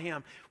glorify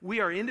Him.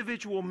 We are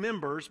individual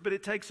members, but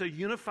it takes a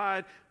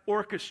unified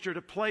orchestra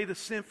to play the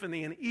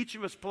symphony, and each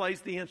of us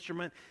plays the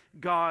instrument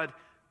God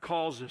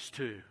calls us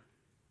to.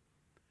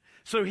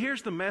 So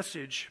here's the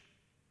message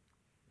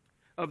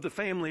of the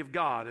family of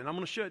God, and I'm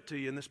going to show it to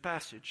you in this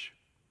passage.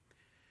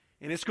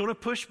 And it's going to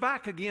push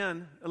back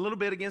again a little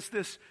bit against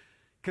this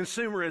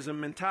consumerism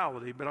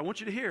mentality, but I want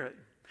you to hear it.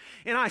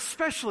 And I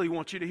especially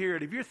want you to hear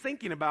it if you're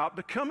thinking about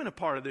becoming a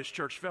part of this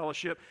church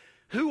fellowship.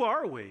 Who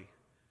are we?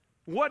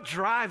 What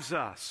drives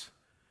us?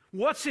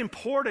 What's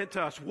important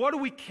to us? What do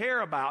we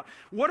care about?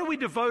 What do we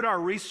devote our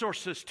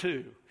resources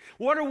to?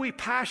 What are we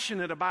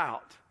passionate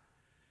about?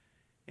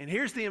 And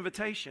here's the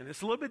invitation.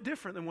 It's a little bit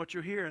different than what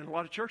you'll hear in a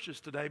lot of churches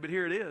today, but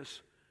here it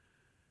is.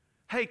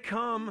 Hey,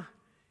 come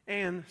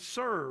and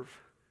serve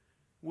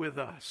with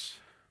us.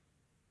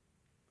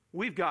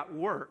 We've got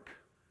work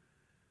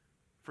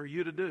for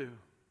you to do.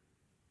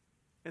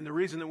 And the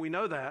reason that we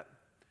know that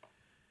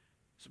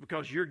is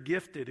because you're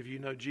gifted if you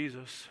know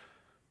Jesus.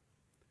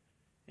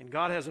 And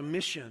God has a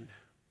mission,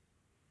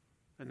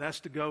 and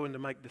that's to go and to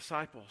make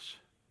disciples.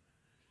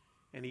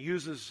 And He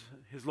uses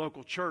His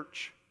local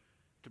church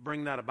to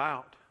bring that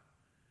about.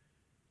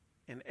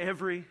 And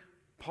every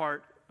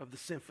part of the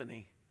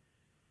symphony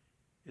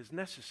is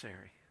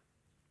necessary.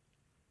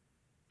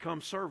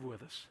 Come serve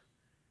with us.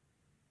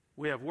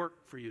 We have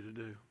work for you to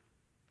do.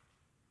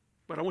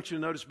 But I want you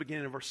to notice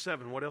beginning in verse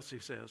 7 what else he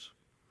says.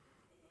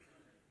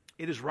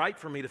 It is right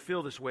for me to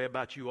feel this way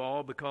about you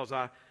all because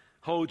I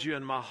hold you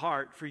in my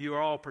heart, for you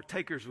are all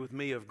partakers with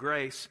me of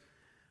grace,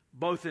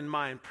 both in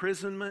my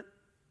imprisonment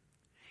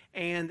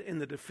and in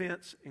the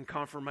defense and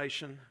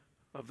confirmation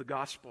of the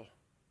gospel.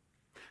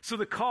 So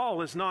the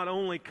call is not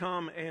only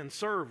come and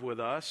serve with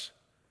us,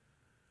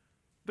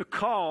 the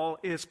call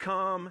is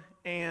come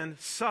and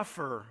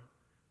suffer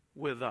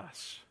with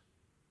us.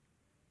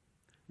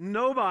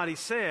 Nobody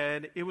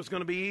said it was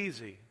going to be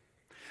easy.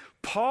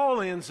 Paul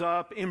ends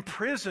up in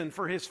prison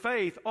for his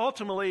faith.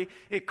 Ultimately,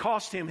 it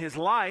cost him his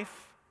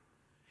life.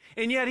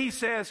 And yet he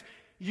says,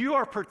 you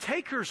are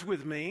partakers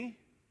with me,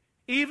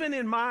 even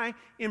in my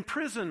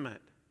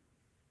imprisonment.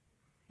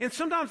 And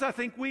sometimes I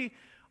think we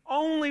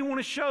only want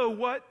to show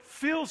what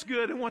feels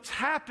good and what's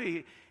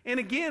happy. And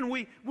again,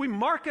 we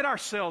market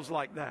ourselves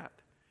like that.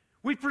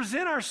 We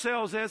present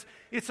ourselves as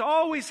it's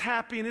always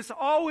happy and it's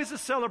always a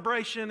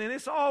celebration and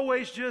it's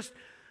always just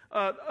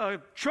a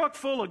truck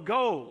full of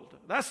gold.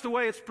 That's the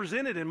way it's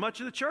presented in much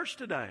of the church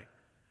today.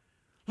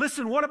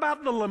 Listen, what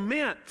about the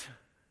lament?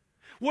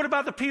 What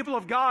about the people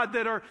of God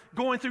that are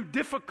going through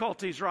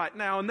difficulties right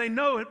now and they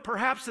know it,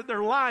 perhaps that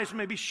their lives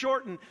may be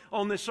shortened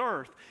on this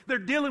earth? They're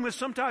dealing with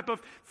some type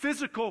of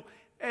physical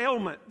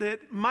ailment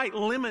that might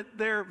limit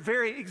their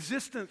very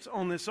existence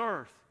on this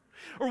earth.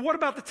 Or what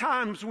about the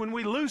times when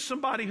we lose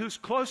somebody who's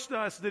close to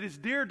us, that is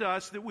dear to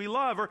us, that we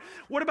love? Or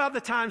what about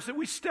the times that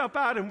we step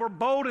out and we're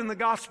bold in the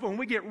gospel and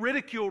we get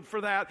ridiculed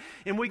for that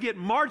and we get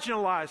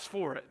marginalized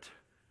for it?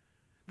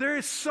 There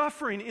is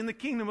suffering in the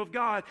kingdom of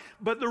God,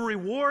 but the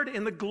reward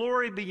and the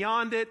glory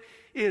beyond it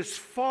is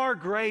far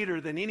greater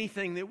than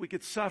anything that we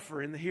could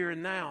suffer in the here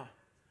and now.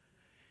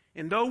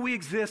 And though we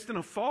exist in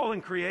a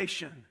fallen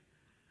creation,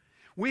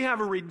 we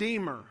have a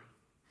Redeemer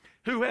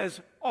who has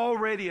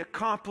already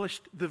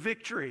accomplished the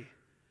victory.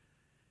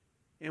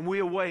 And we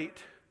await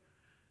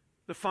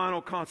the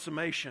final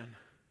consummation.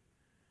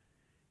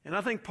 And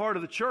I think part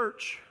of the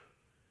church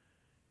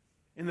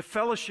and the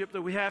fellowship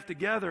that we have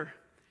together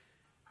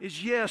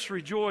is, yes,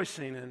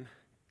 rejoicing and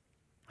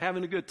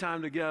having a good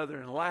time together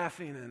and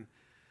laughing and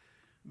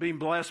being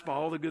blessed by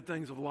all the good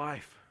things of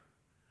life.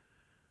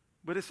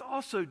 But it's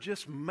also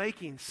just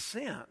making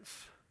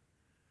sense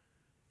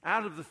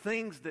out of the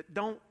things that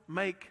don't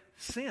make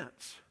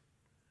sense.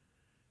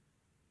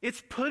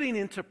 It's putting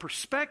into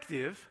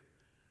perspective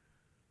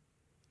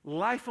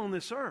life on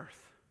this earth.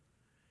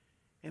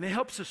 And it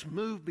helps us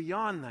move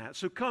beyond that.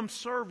 So come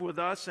serve with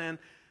us and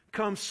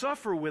come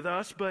suffer with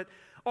us, but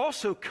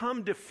also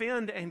come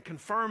defend and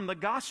confirm the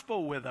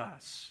gospel with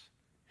us.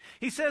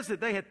 He says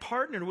that they had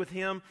partnered with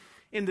him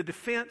in the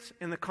defense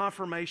and the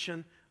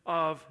confirmation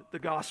of the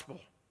gospel.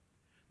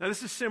 Now,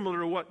 this is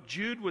similar to what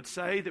Jude would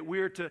say, that we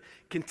are to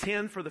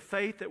contend for the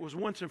faith that was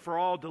once and for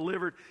all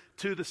delivered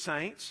to the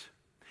saints.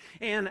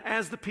 And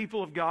as the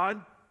people of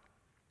God,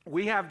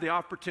 we have the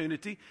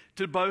opportunity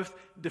to both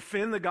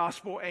defend the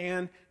gospel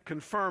and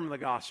confirm the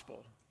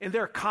gospel. And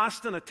there are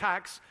constant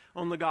attacks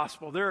on the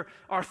gospel. There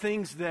are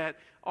things that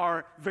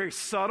are very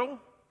subtle,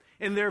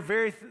 and there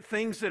are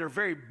things that are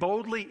very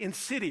boldly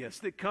insidious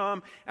that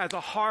come as a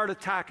hard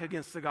attack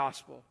against the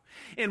gospel.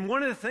 And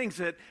one of the things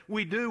that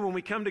we do when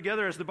we come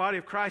together as the body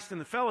of Christ in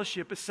the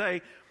fellowship is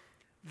say,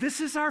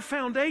 this is our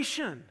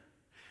foundation.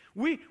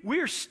 We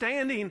are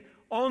standing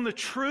on the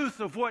truth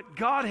of what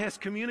God has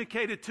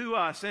communicated to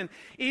us. And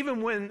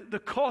even when the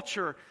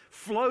culture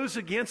flows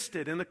against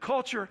it, and the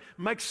culture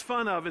makes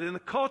fun of it, and the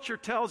culture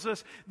tells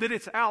us that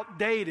it's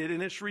outdated,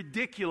 and it's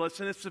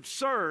ridiculous, and it's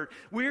absurd,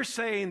 we're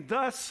saying,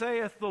 thus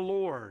saith the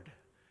Lord.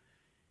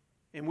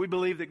 And we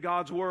believe that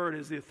God's Word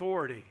is the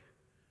authority,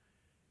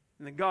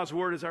 and that God's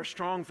Word is our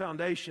strong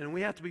foundation. And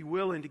we have to be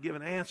willing to give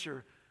an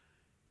answer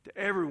to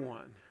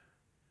everyone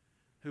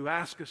who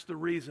asks us the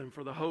reason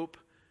for the hope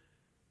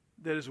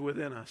that is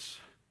within us.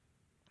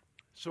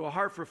 So a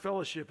heart for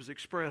fellowship is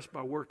expressed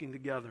by working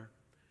together.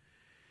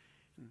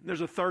 There's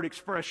a third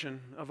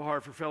expression of a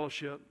heart for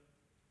fellowship,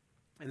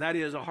 and that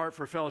is a heart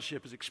for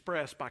fellowship is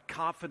expressed by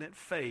confident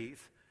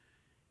faith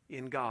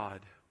in God.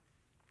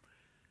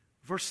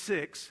 Verse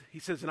 6, he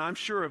says, and I'm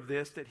sure of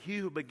this, that he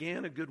who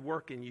began a good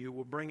work in you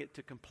will bring it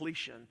to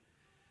completion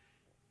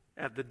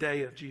at the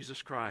day of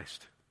Jesus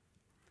Christ.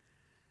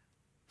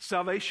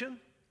 Salvation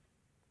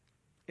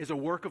is a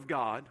work of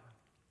God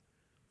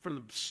from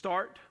the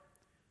start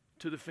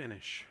to the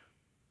finish.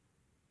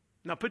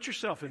 Now put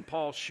yourself in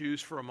Paul's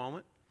shoes for a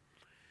moment.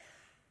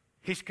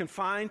 He's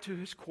confined to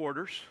his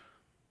quarters.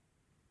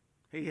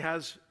 He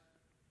has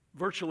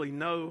virtually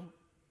no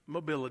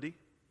mobility.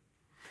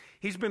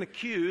 He's been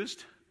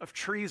accused of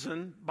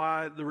treason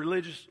by the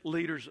religious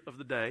leaders of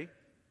the day.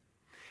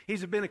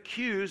 He's been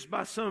accused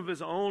by some of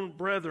his own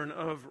brethren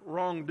of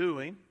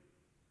wrongdoing.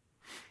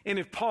 And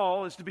if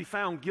Paul is to be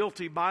found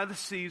guilty by the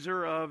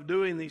Caesar of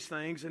doing these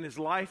things and his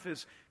life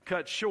is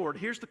cut short,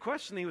 here's the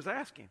question he was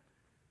asking.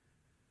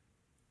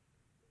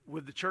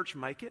 Would the church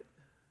make it?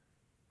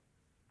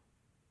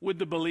 Would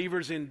the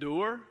believers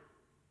endure?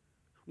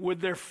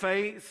 Would their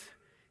faith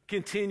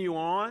continue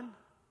on?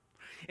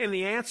 And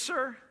the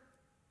answer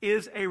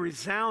is a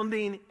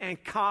resounding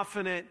and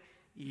confident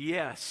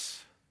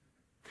yes.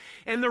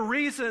 And the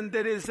reason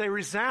that it is a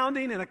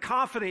resounding and a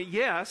confident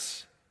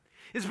yes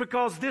is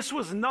because this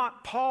was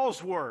not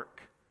Paul's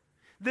work.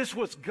 This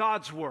was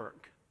God's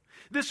work.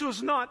 This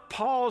was not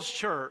Paul's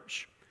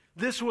church.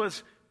 This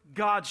was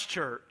God's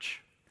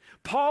church.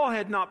 Paul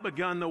had not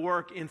begun the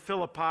work in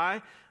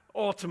Philippi.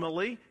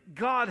 Ultimately,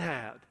 God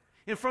had.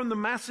 And from the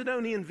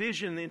Macedonian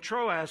vision in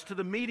Troas to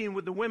the meeting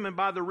with the women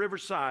by the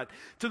riverside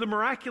to the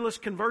miraculous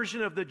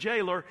conversion of the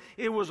jailer,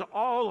 it was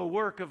all a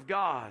work of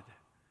God.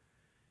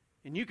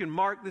 And you can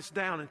mark this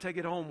down and take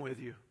it home with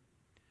you.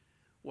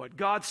 What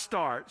God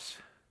starts,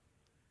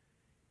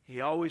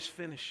 He always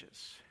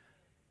finishes.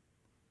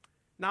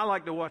 Now, I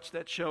like to watch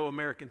that show,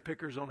 American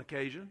Pickers, on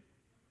occasion.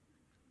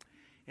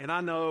 And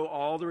I know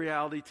all the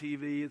reality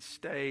TV is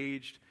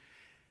staged.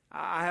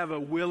 I have a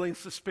willing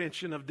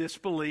suspension of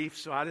disbelief,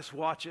 so I just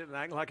watch it and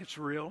act like it's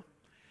real.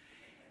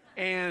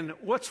 And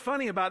what's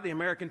funny about the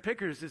American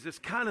Pickers is it's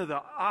kind of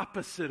the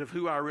opposite of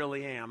who I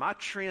really am. I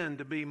trend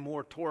to be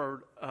more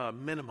toward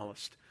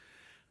minimalist.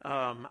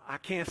 I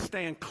can't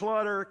stand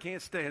clutter,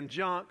 can't stand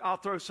junk. I'll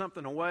throw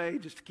something away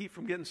just to keep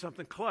from getting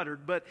something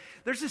cluttered. But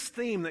there's this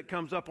theme that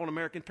comes up on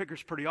American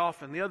Pickers pretty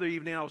often. The other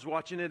evening I was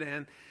watching it,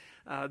 and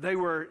they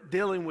were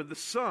dealing with the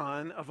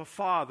son of a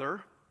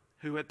father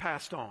who had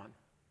passed on.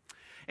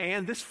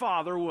 And this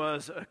father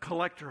was a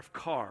collector of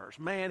cars.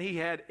 Man, he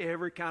had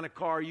every kind of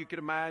car you could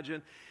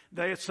imagine.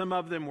 Some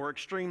of them were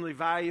extremely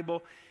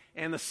valuable.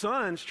 And the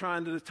son's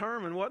trying to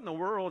determine what in the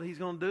world he's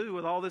going to do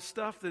with all this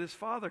stuff that his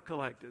father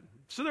collected.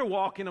 So they're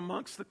walking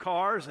amongst the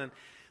cars, and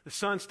the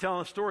son's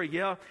telling a story.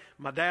 Yeah,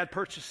 my dad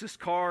purchased this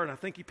car, and I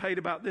think he paid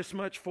about this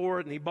much for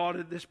it, and he bought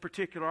it at this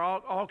particular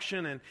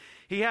auction, and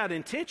he had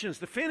intentions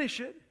to finish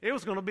it. It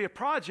was going to be a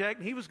project,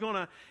 and he was going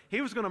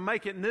to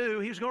make it new.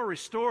 He was going to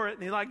restore it,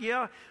 and he's like,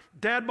 yeah,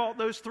 Dad bought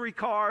those 3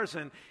 cars,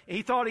 and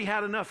he thought he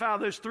had enough out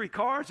of those 3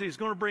 cars. He was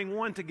going to bring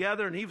one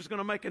together, and he was going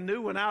to make a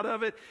new one out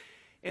of it.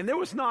 And there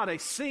was not a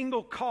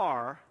single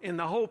car in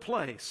the whole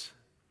place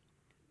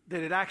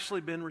that had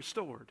actually been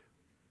restored.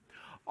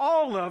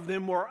 All of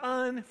them were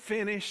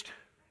unfinished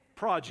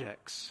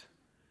projects.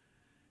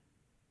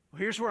 Well,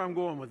 here's where I'm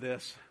going with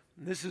this.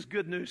 And this is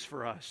good news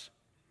for us.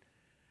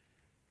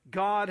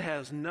 God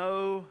has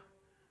no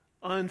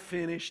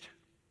unfinished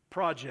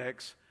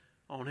projects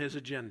on His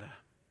agenda.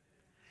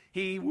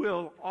 He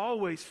will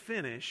always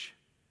finish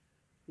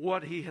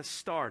what He has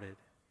started.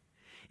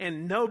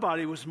 And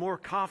nobody was more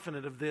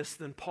confident of this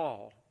than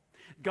Paul.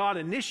 God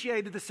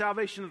initiated the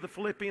salvation of the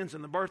Philippians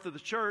and the birth of the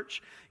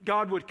church.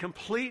 God would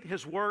complete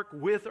His work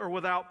with or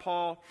without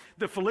Paul.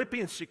 The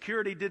Philippian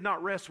security did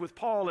not rest with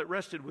Paul, it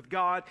rested with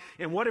God.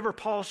 And whatever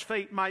Paul's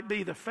fate might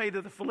be, the fate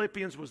of the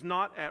Philippians was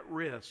not at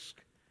risk.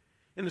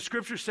 And the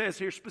Scripture says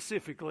here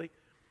specifically,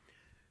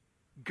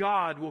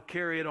 God will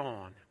carry it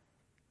on.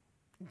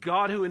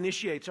 God who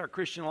initiates our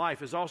Christian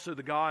life is also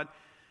the God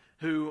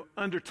who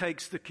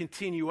undertakes the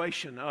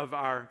continuation of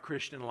our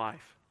Christian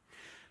life.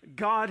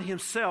 God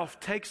Himself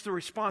takes the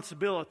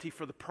responsibility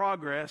for the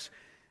progress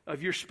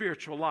of your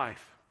spiritual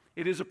life.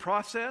 It is a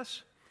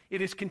process,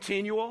 it is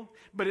continual,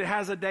 but it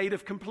has a date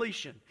of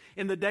completion.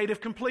 And the date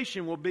of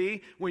completion will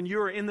be when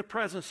you're in the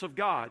presence of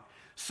God.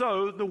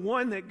 So the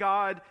one that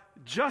God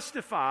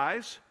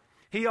justifies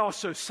He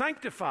also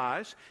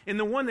sanctifies, and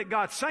the one that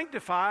God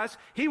sanctifies,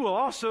 He will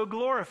also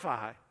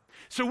glorify.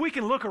 So we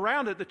can look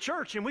around at the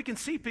church and we can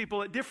see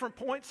people at different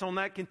points on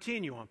that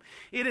continuum.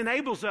 It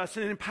enables us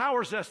and it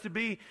empowers us to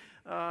be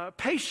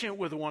patient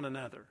with one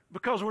another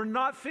because we're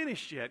not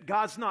finished yet.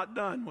 God's not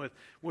done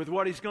with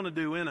what He's going to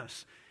do in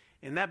us.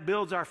 And that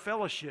builds our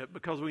fellowship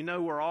because we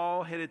know we're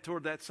all headed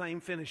toward that same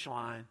finish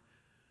line.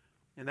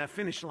 And that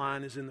finish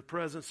line is in the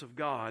presence of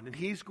God. And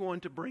He's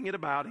going to bring it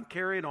about and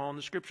carry it on,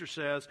 the Scripture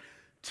says,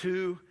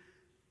 to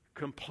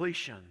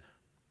completion.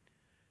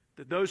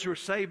 That those who are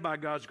saved by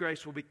God's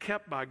grace will be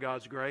kept by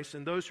God's grace,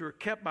 and those who are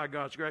kept by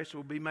God's grace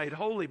will be made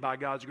holy by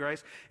God's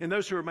grace, and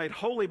those who are made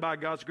holy by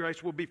God's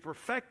grace will be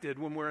perfected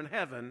when we're in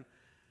heaven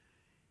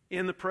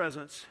in the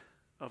presence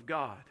of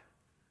God.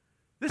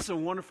 This is a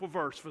wonderful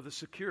verse for the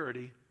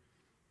security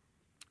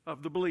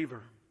of the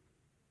believer.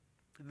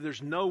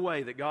 There's no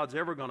way that God's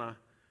ever going to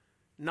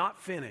not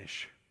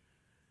finish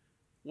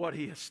what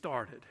He has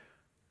started.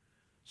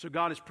 So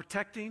God is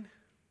protecting,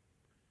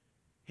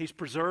 He's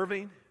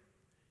preserving,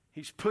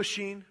 He's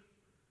pushing,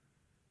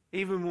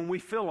 even when we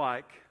feel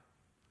like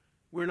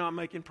we're not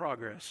making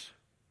progress.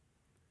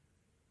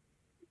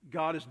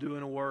 God is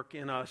doing a work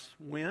in us.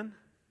 When?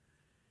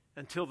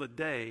 Until the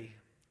day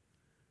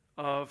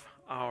of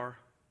our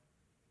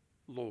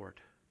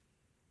Lord.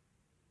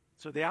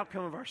 So the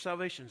outcome of our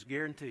salvation is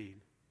guaranteed.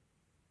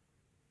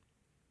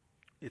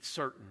 It's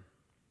certain.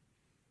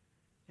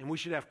 And we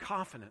should have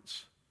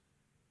confidence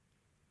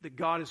that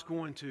God is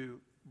going to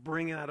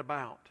bring that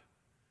about.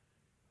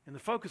 And the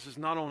focus is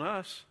not on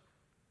us.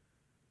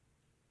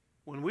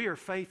 When we are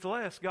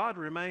faithless, God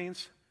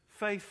remains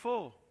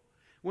faithful.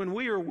 When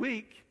we are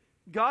weak,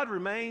 God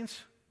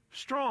remains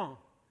strong.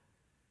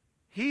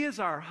 He is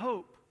our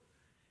hope.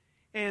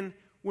 And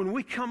when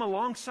we come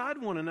alongside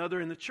one another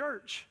in the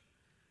church,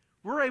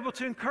 we're able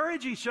to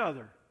encourage each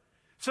other.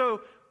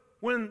 So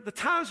when the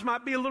times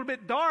might be a little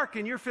bit dark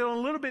and you're feeling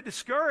a little bit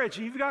discouraged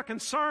and you've got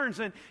concerns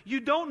and you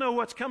don't know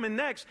what's coming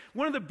next,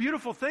 one of the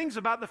beautiful things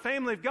about the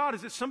family of God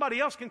is that somebody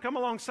else can come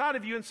alongside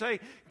of you and say,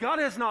 God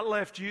has not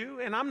left you,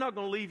 and I'm not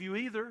going to leave you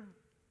either.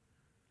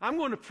 I'm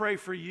going to pray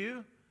for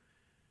you,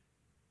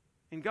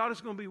 and God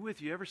is going to be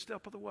with you every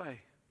step of the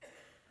way.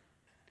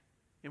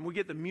 And we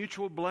get the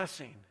mutual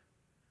blessing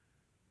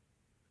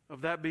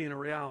of that being a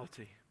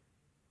reality.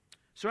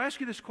 So I ask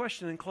you this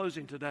question in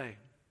closing today.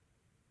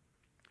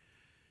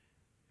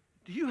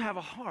 Do you have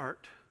a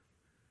heart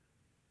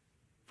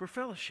for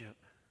fellowship?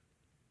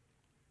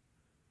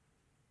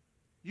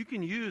 You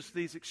can use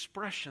these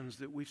expressions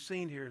that we've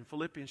seen here in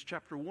Philippians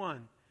chapter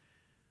 1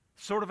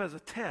 sort of as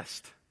a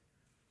test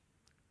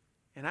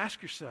and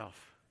ask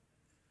yourself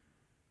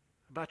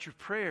about your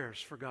prayers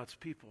for God's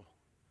people,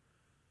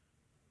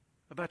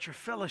 about your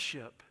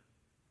fellowship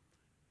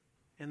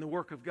in the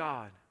work of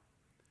God,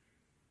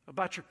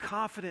 about your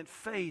confident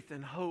faith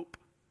and hope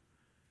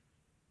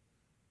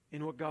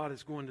in what God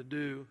is going to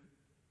do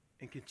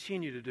and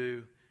continue to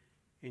do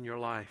in your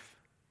life.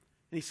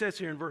 And he says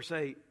here in verse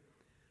 8,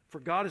 "For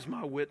God is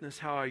my witness,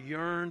 how I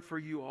yearn for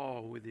you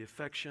all with the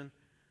affection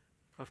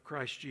of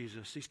Christ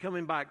Jesus." He's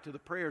coming back to the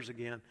prayers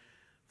again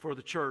for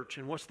the church.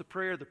 And what's the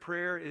prayer? The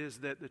prayer is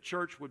that the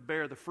church would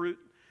bear the fruit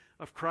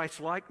of Christ's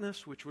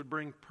likeness, which would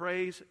bring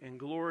praise and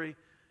glory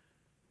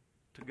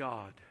to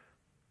God.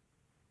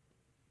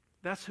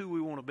 That's who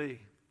we want to be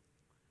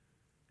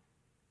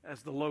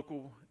as the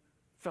local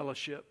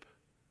fellowship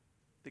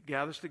that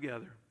gathers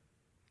together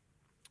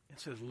and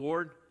says,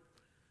 Lord,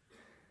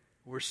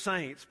 we're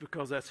saints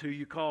because that's who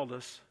you called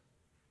us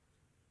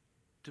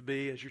to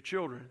be as your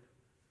children,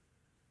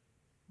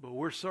 but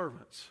we're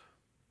servants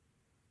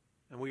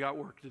and we got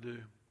work to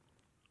do.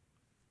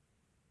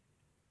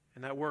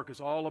 And that work is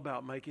all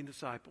about making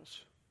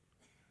disciples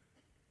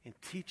and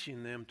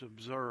teaching them to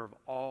observe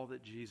all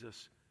that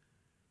Jesus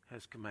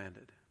has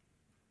commanded.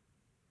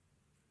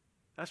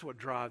 That's what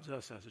drives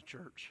us as a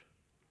church.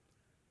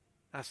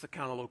 That's the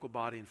kind of local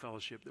body and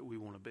fellowship that we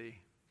want to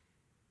be.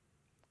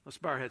 Let's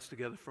bow our heads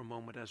together for a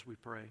moment as we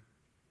pray.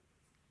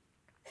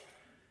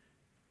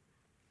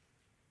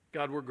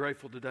 God, we're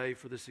grateful today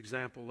for this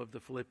example of the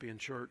Philippian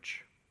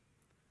church,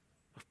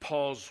 of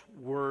Paul's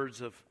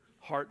words of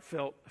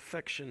heartfelt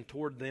affection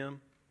toward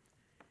them,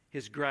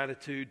 his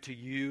gratitude to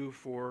you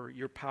for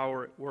your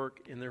power at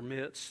work in their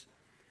midst.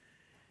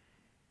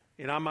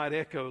 And I might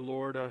echo,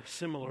 Lord, a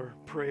similar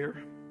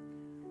prayer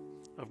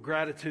of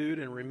gratitude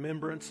and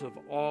remembrance of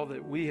all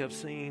that we have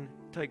seen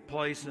take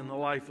place in the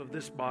life of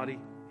this body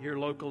here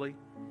locally.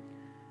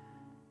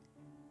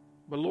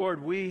 But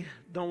Lord, we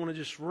don't want to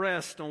just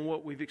rest on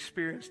what we've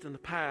experienced in the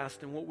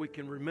past and what we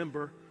can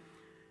remember.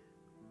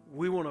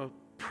 We want to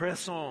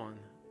press on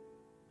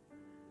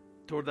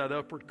toward that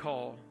upward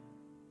call.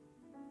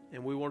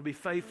 And we want to be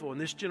faithful in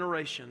this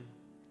generation.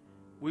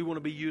 We want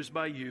to be used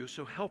by you,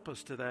 so help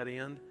us to that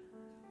end.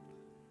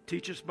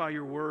 Teach us by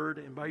your word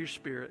and by your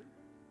spirit.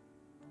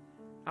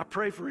 I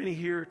pray for any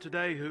here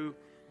today who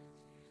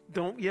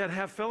don't yet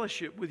have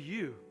fellowship with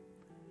you,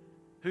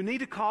 who need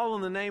to call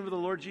on the name of the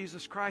Lord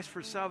Jesus Christ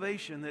for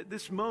salvation, that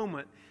this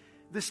moment,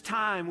 this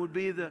time would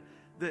be the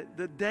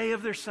the day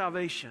of their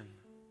salvation.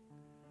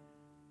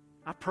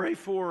 I pray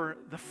for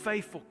the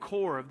faithful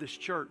core of this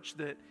church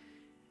that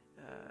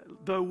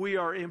though we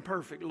are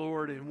imperfect,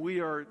 Lord, and we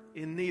are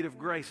in need of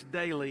grace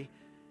daily,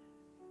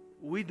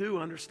 we do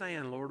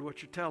understand, Lord,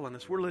 what you're telling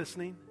us. We're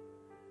listening.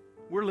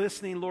 We're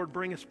listening, Lord.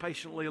 Bring us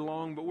patiently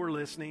along, but we're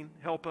listening.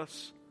 Help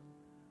us.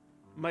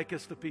 Make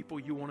us the people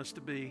you want us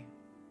to be.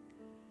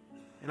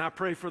 And I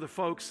pray for the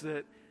folks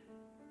that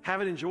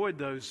haven't enjoyed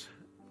those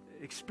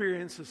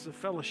experiences of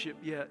fellowship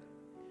yet,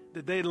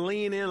 that they'd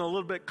lean in a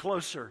little bit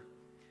closer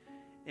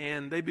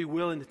and they'd be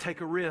willing to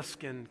take a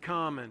risk and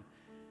come and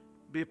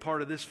be a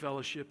part of this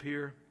fellowship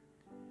here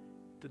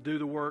to do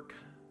the work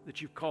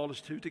that you've called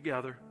us to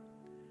together.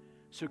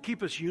 So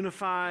keep us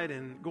unified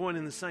and going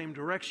in the same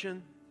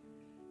direction,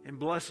 and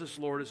bless us,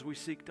 Lord, as we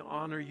seek to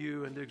honor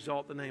you and to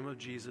exalt the name of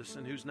Jesus,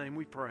 in whose name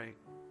we pray.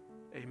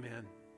 Amen.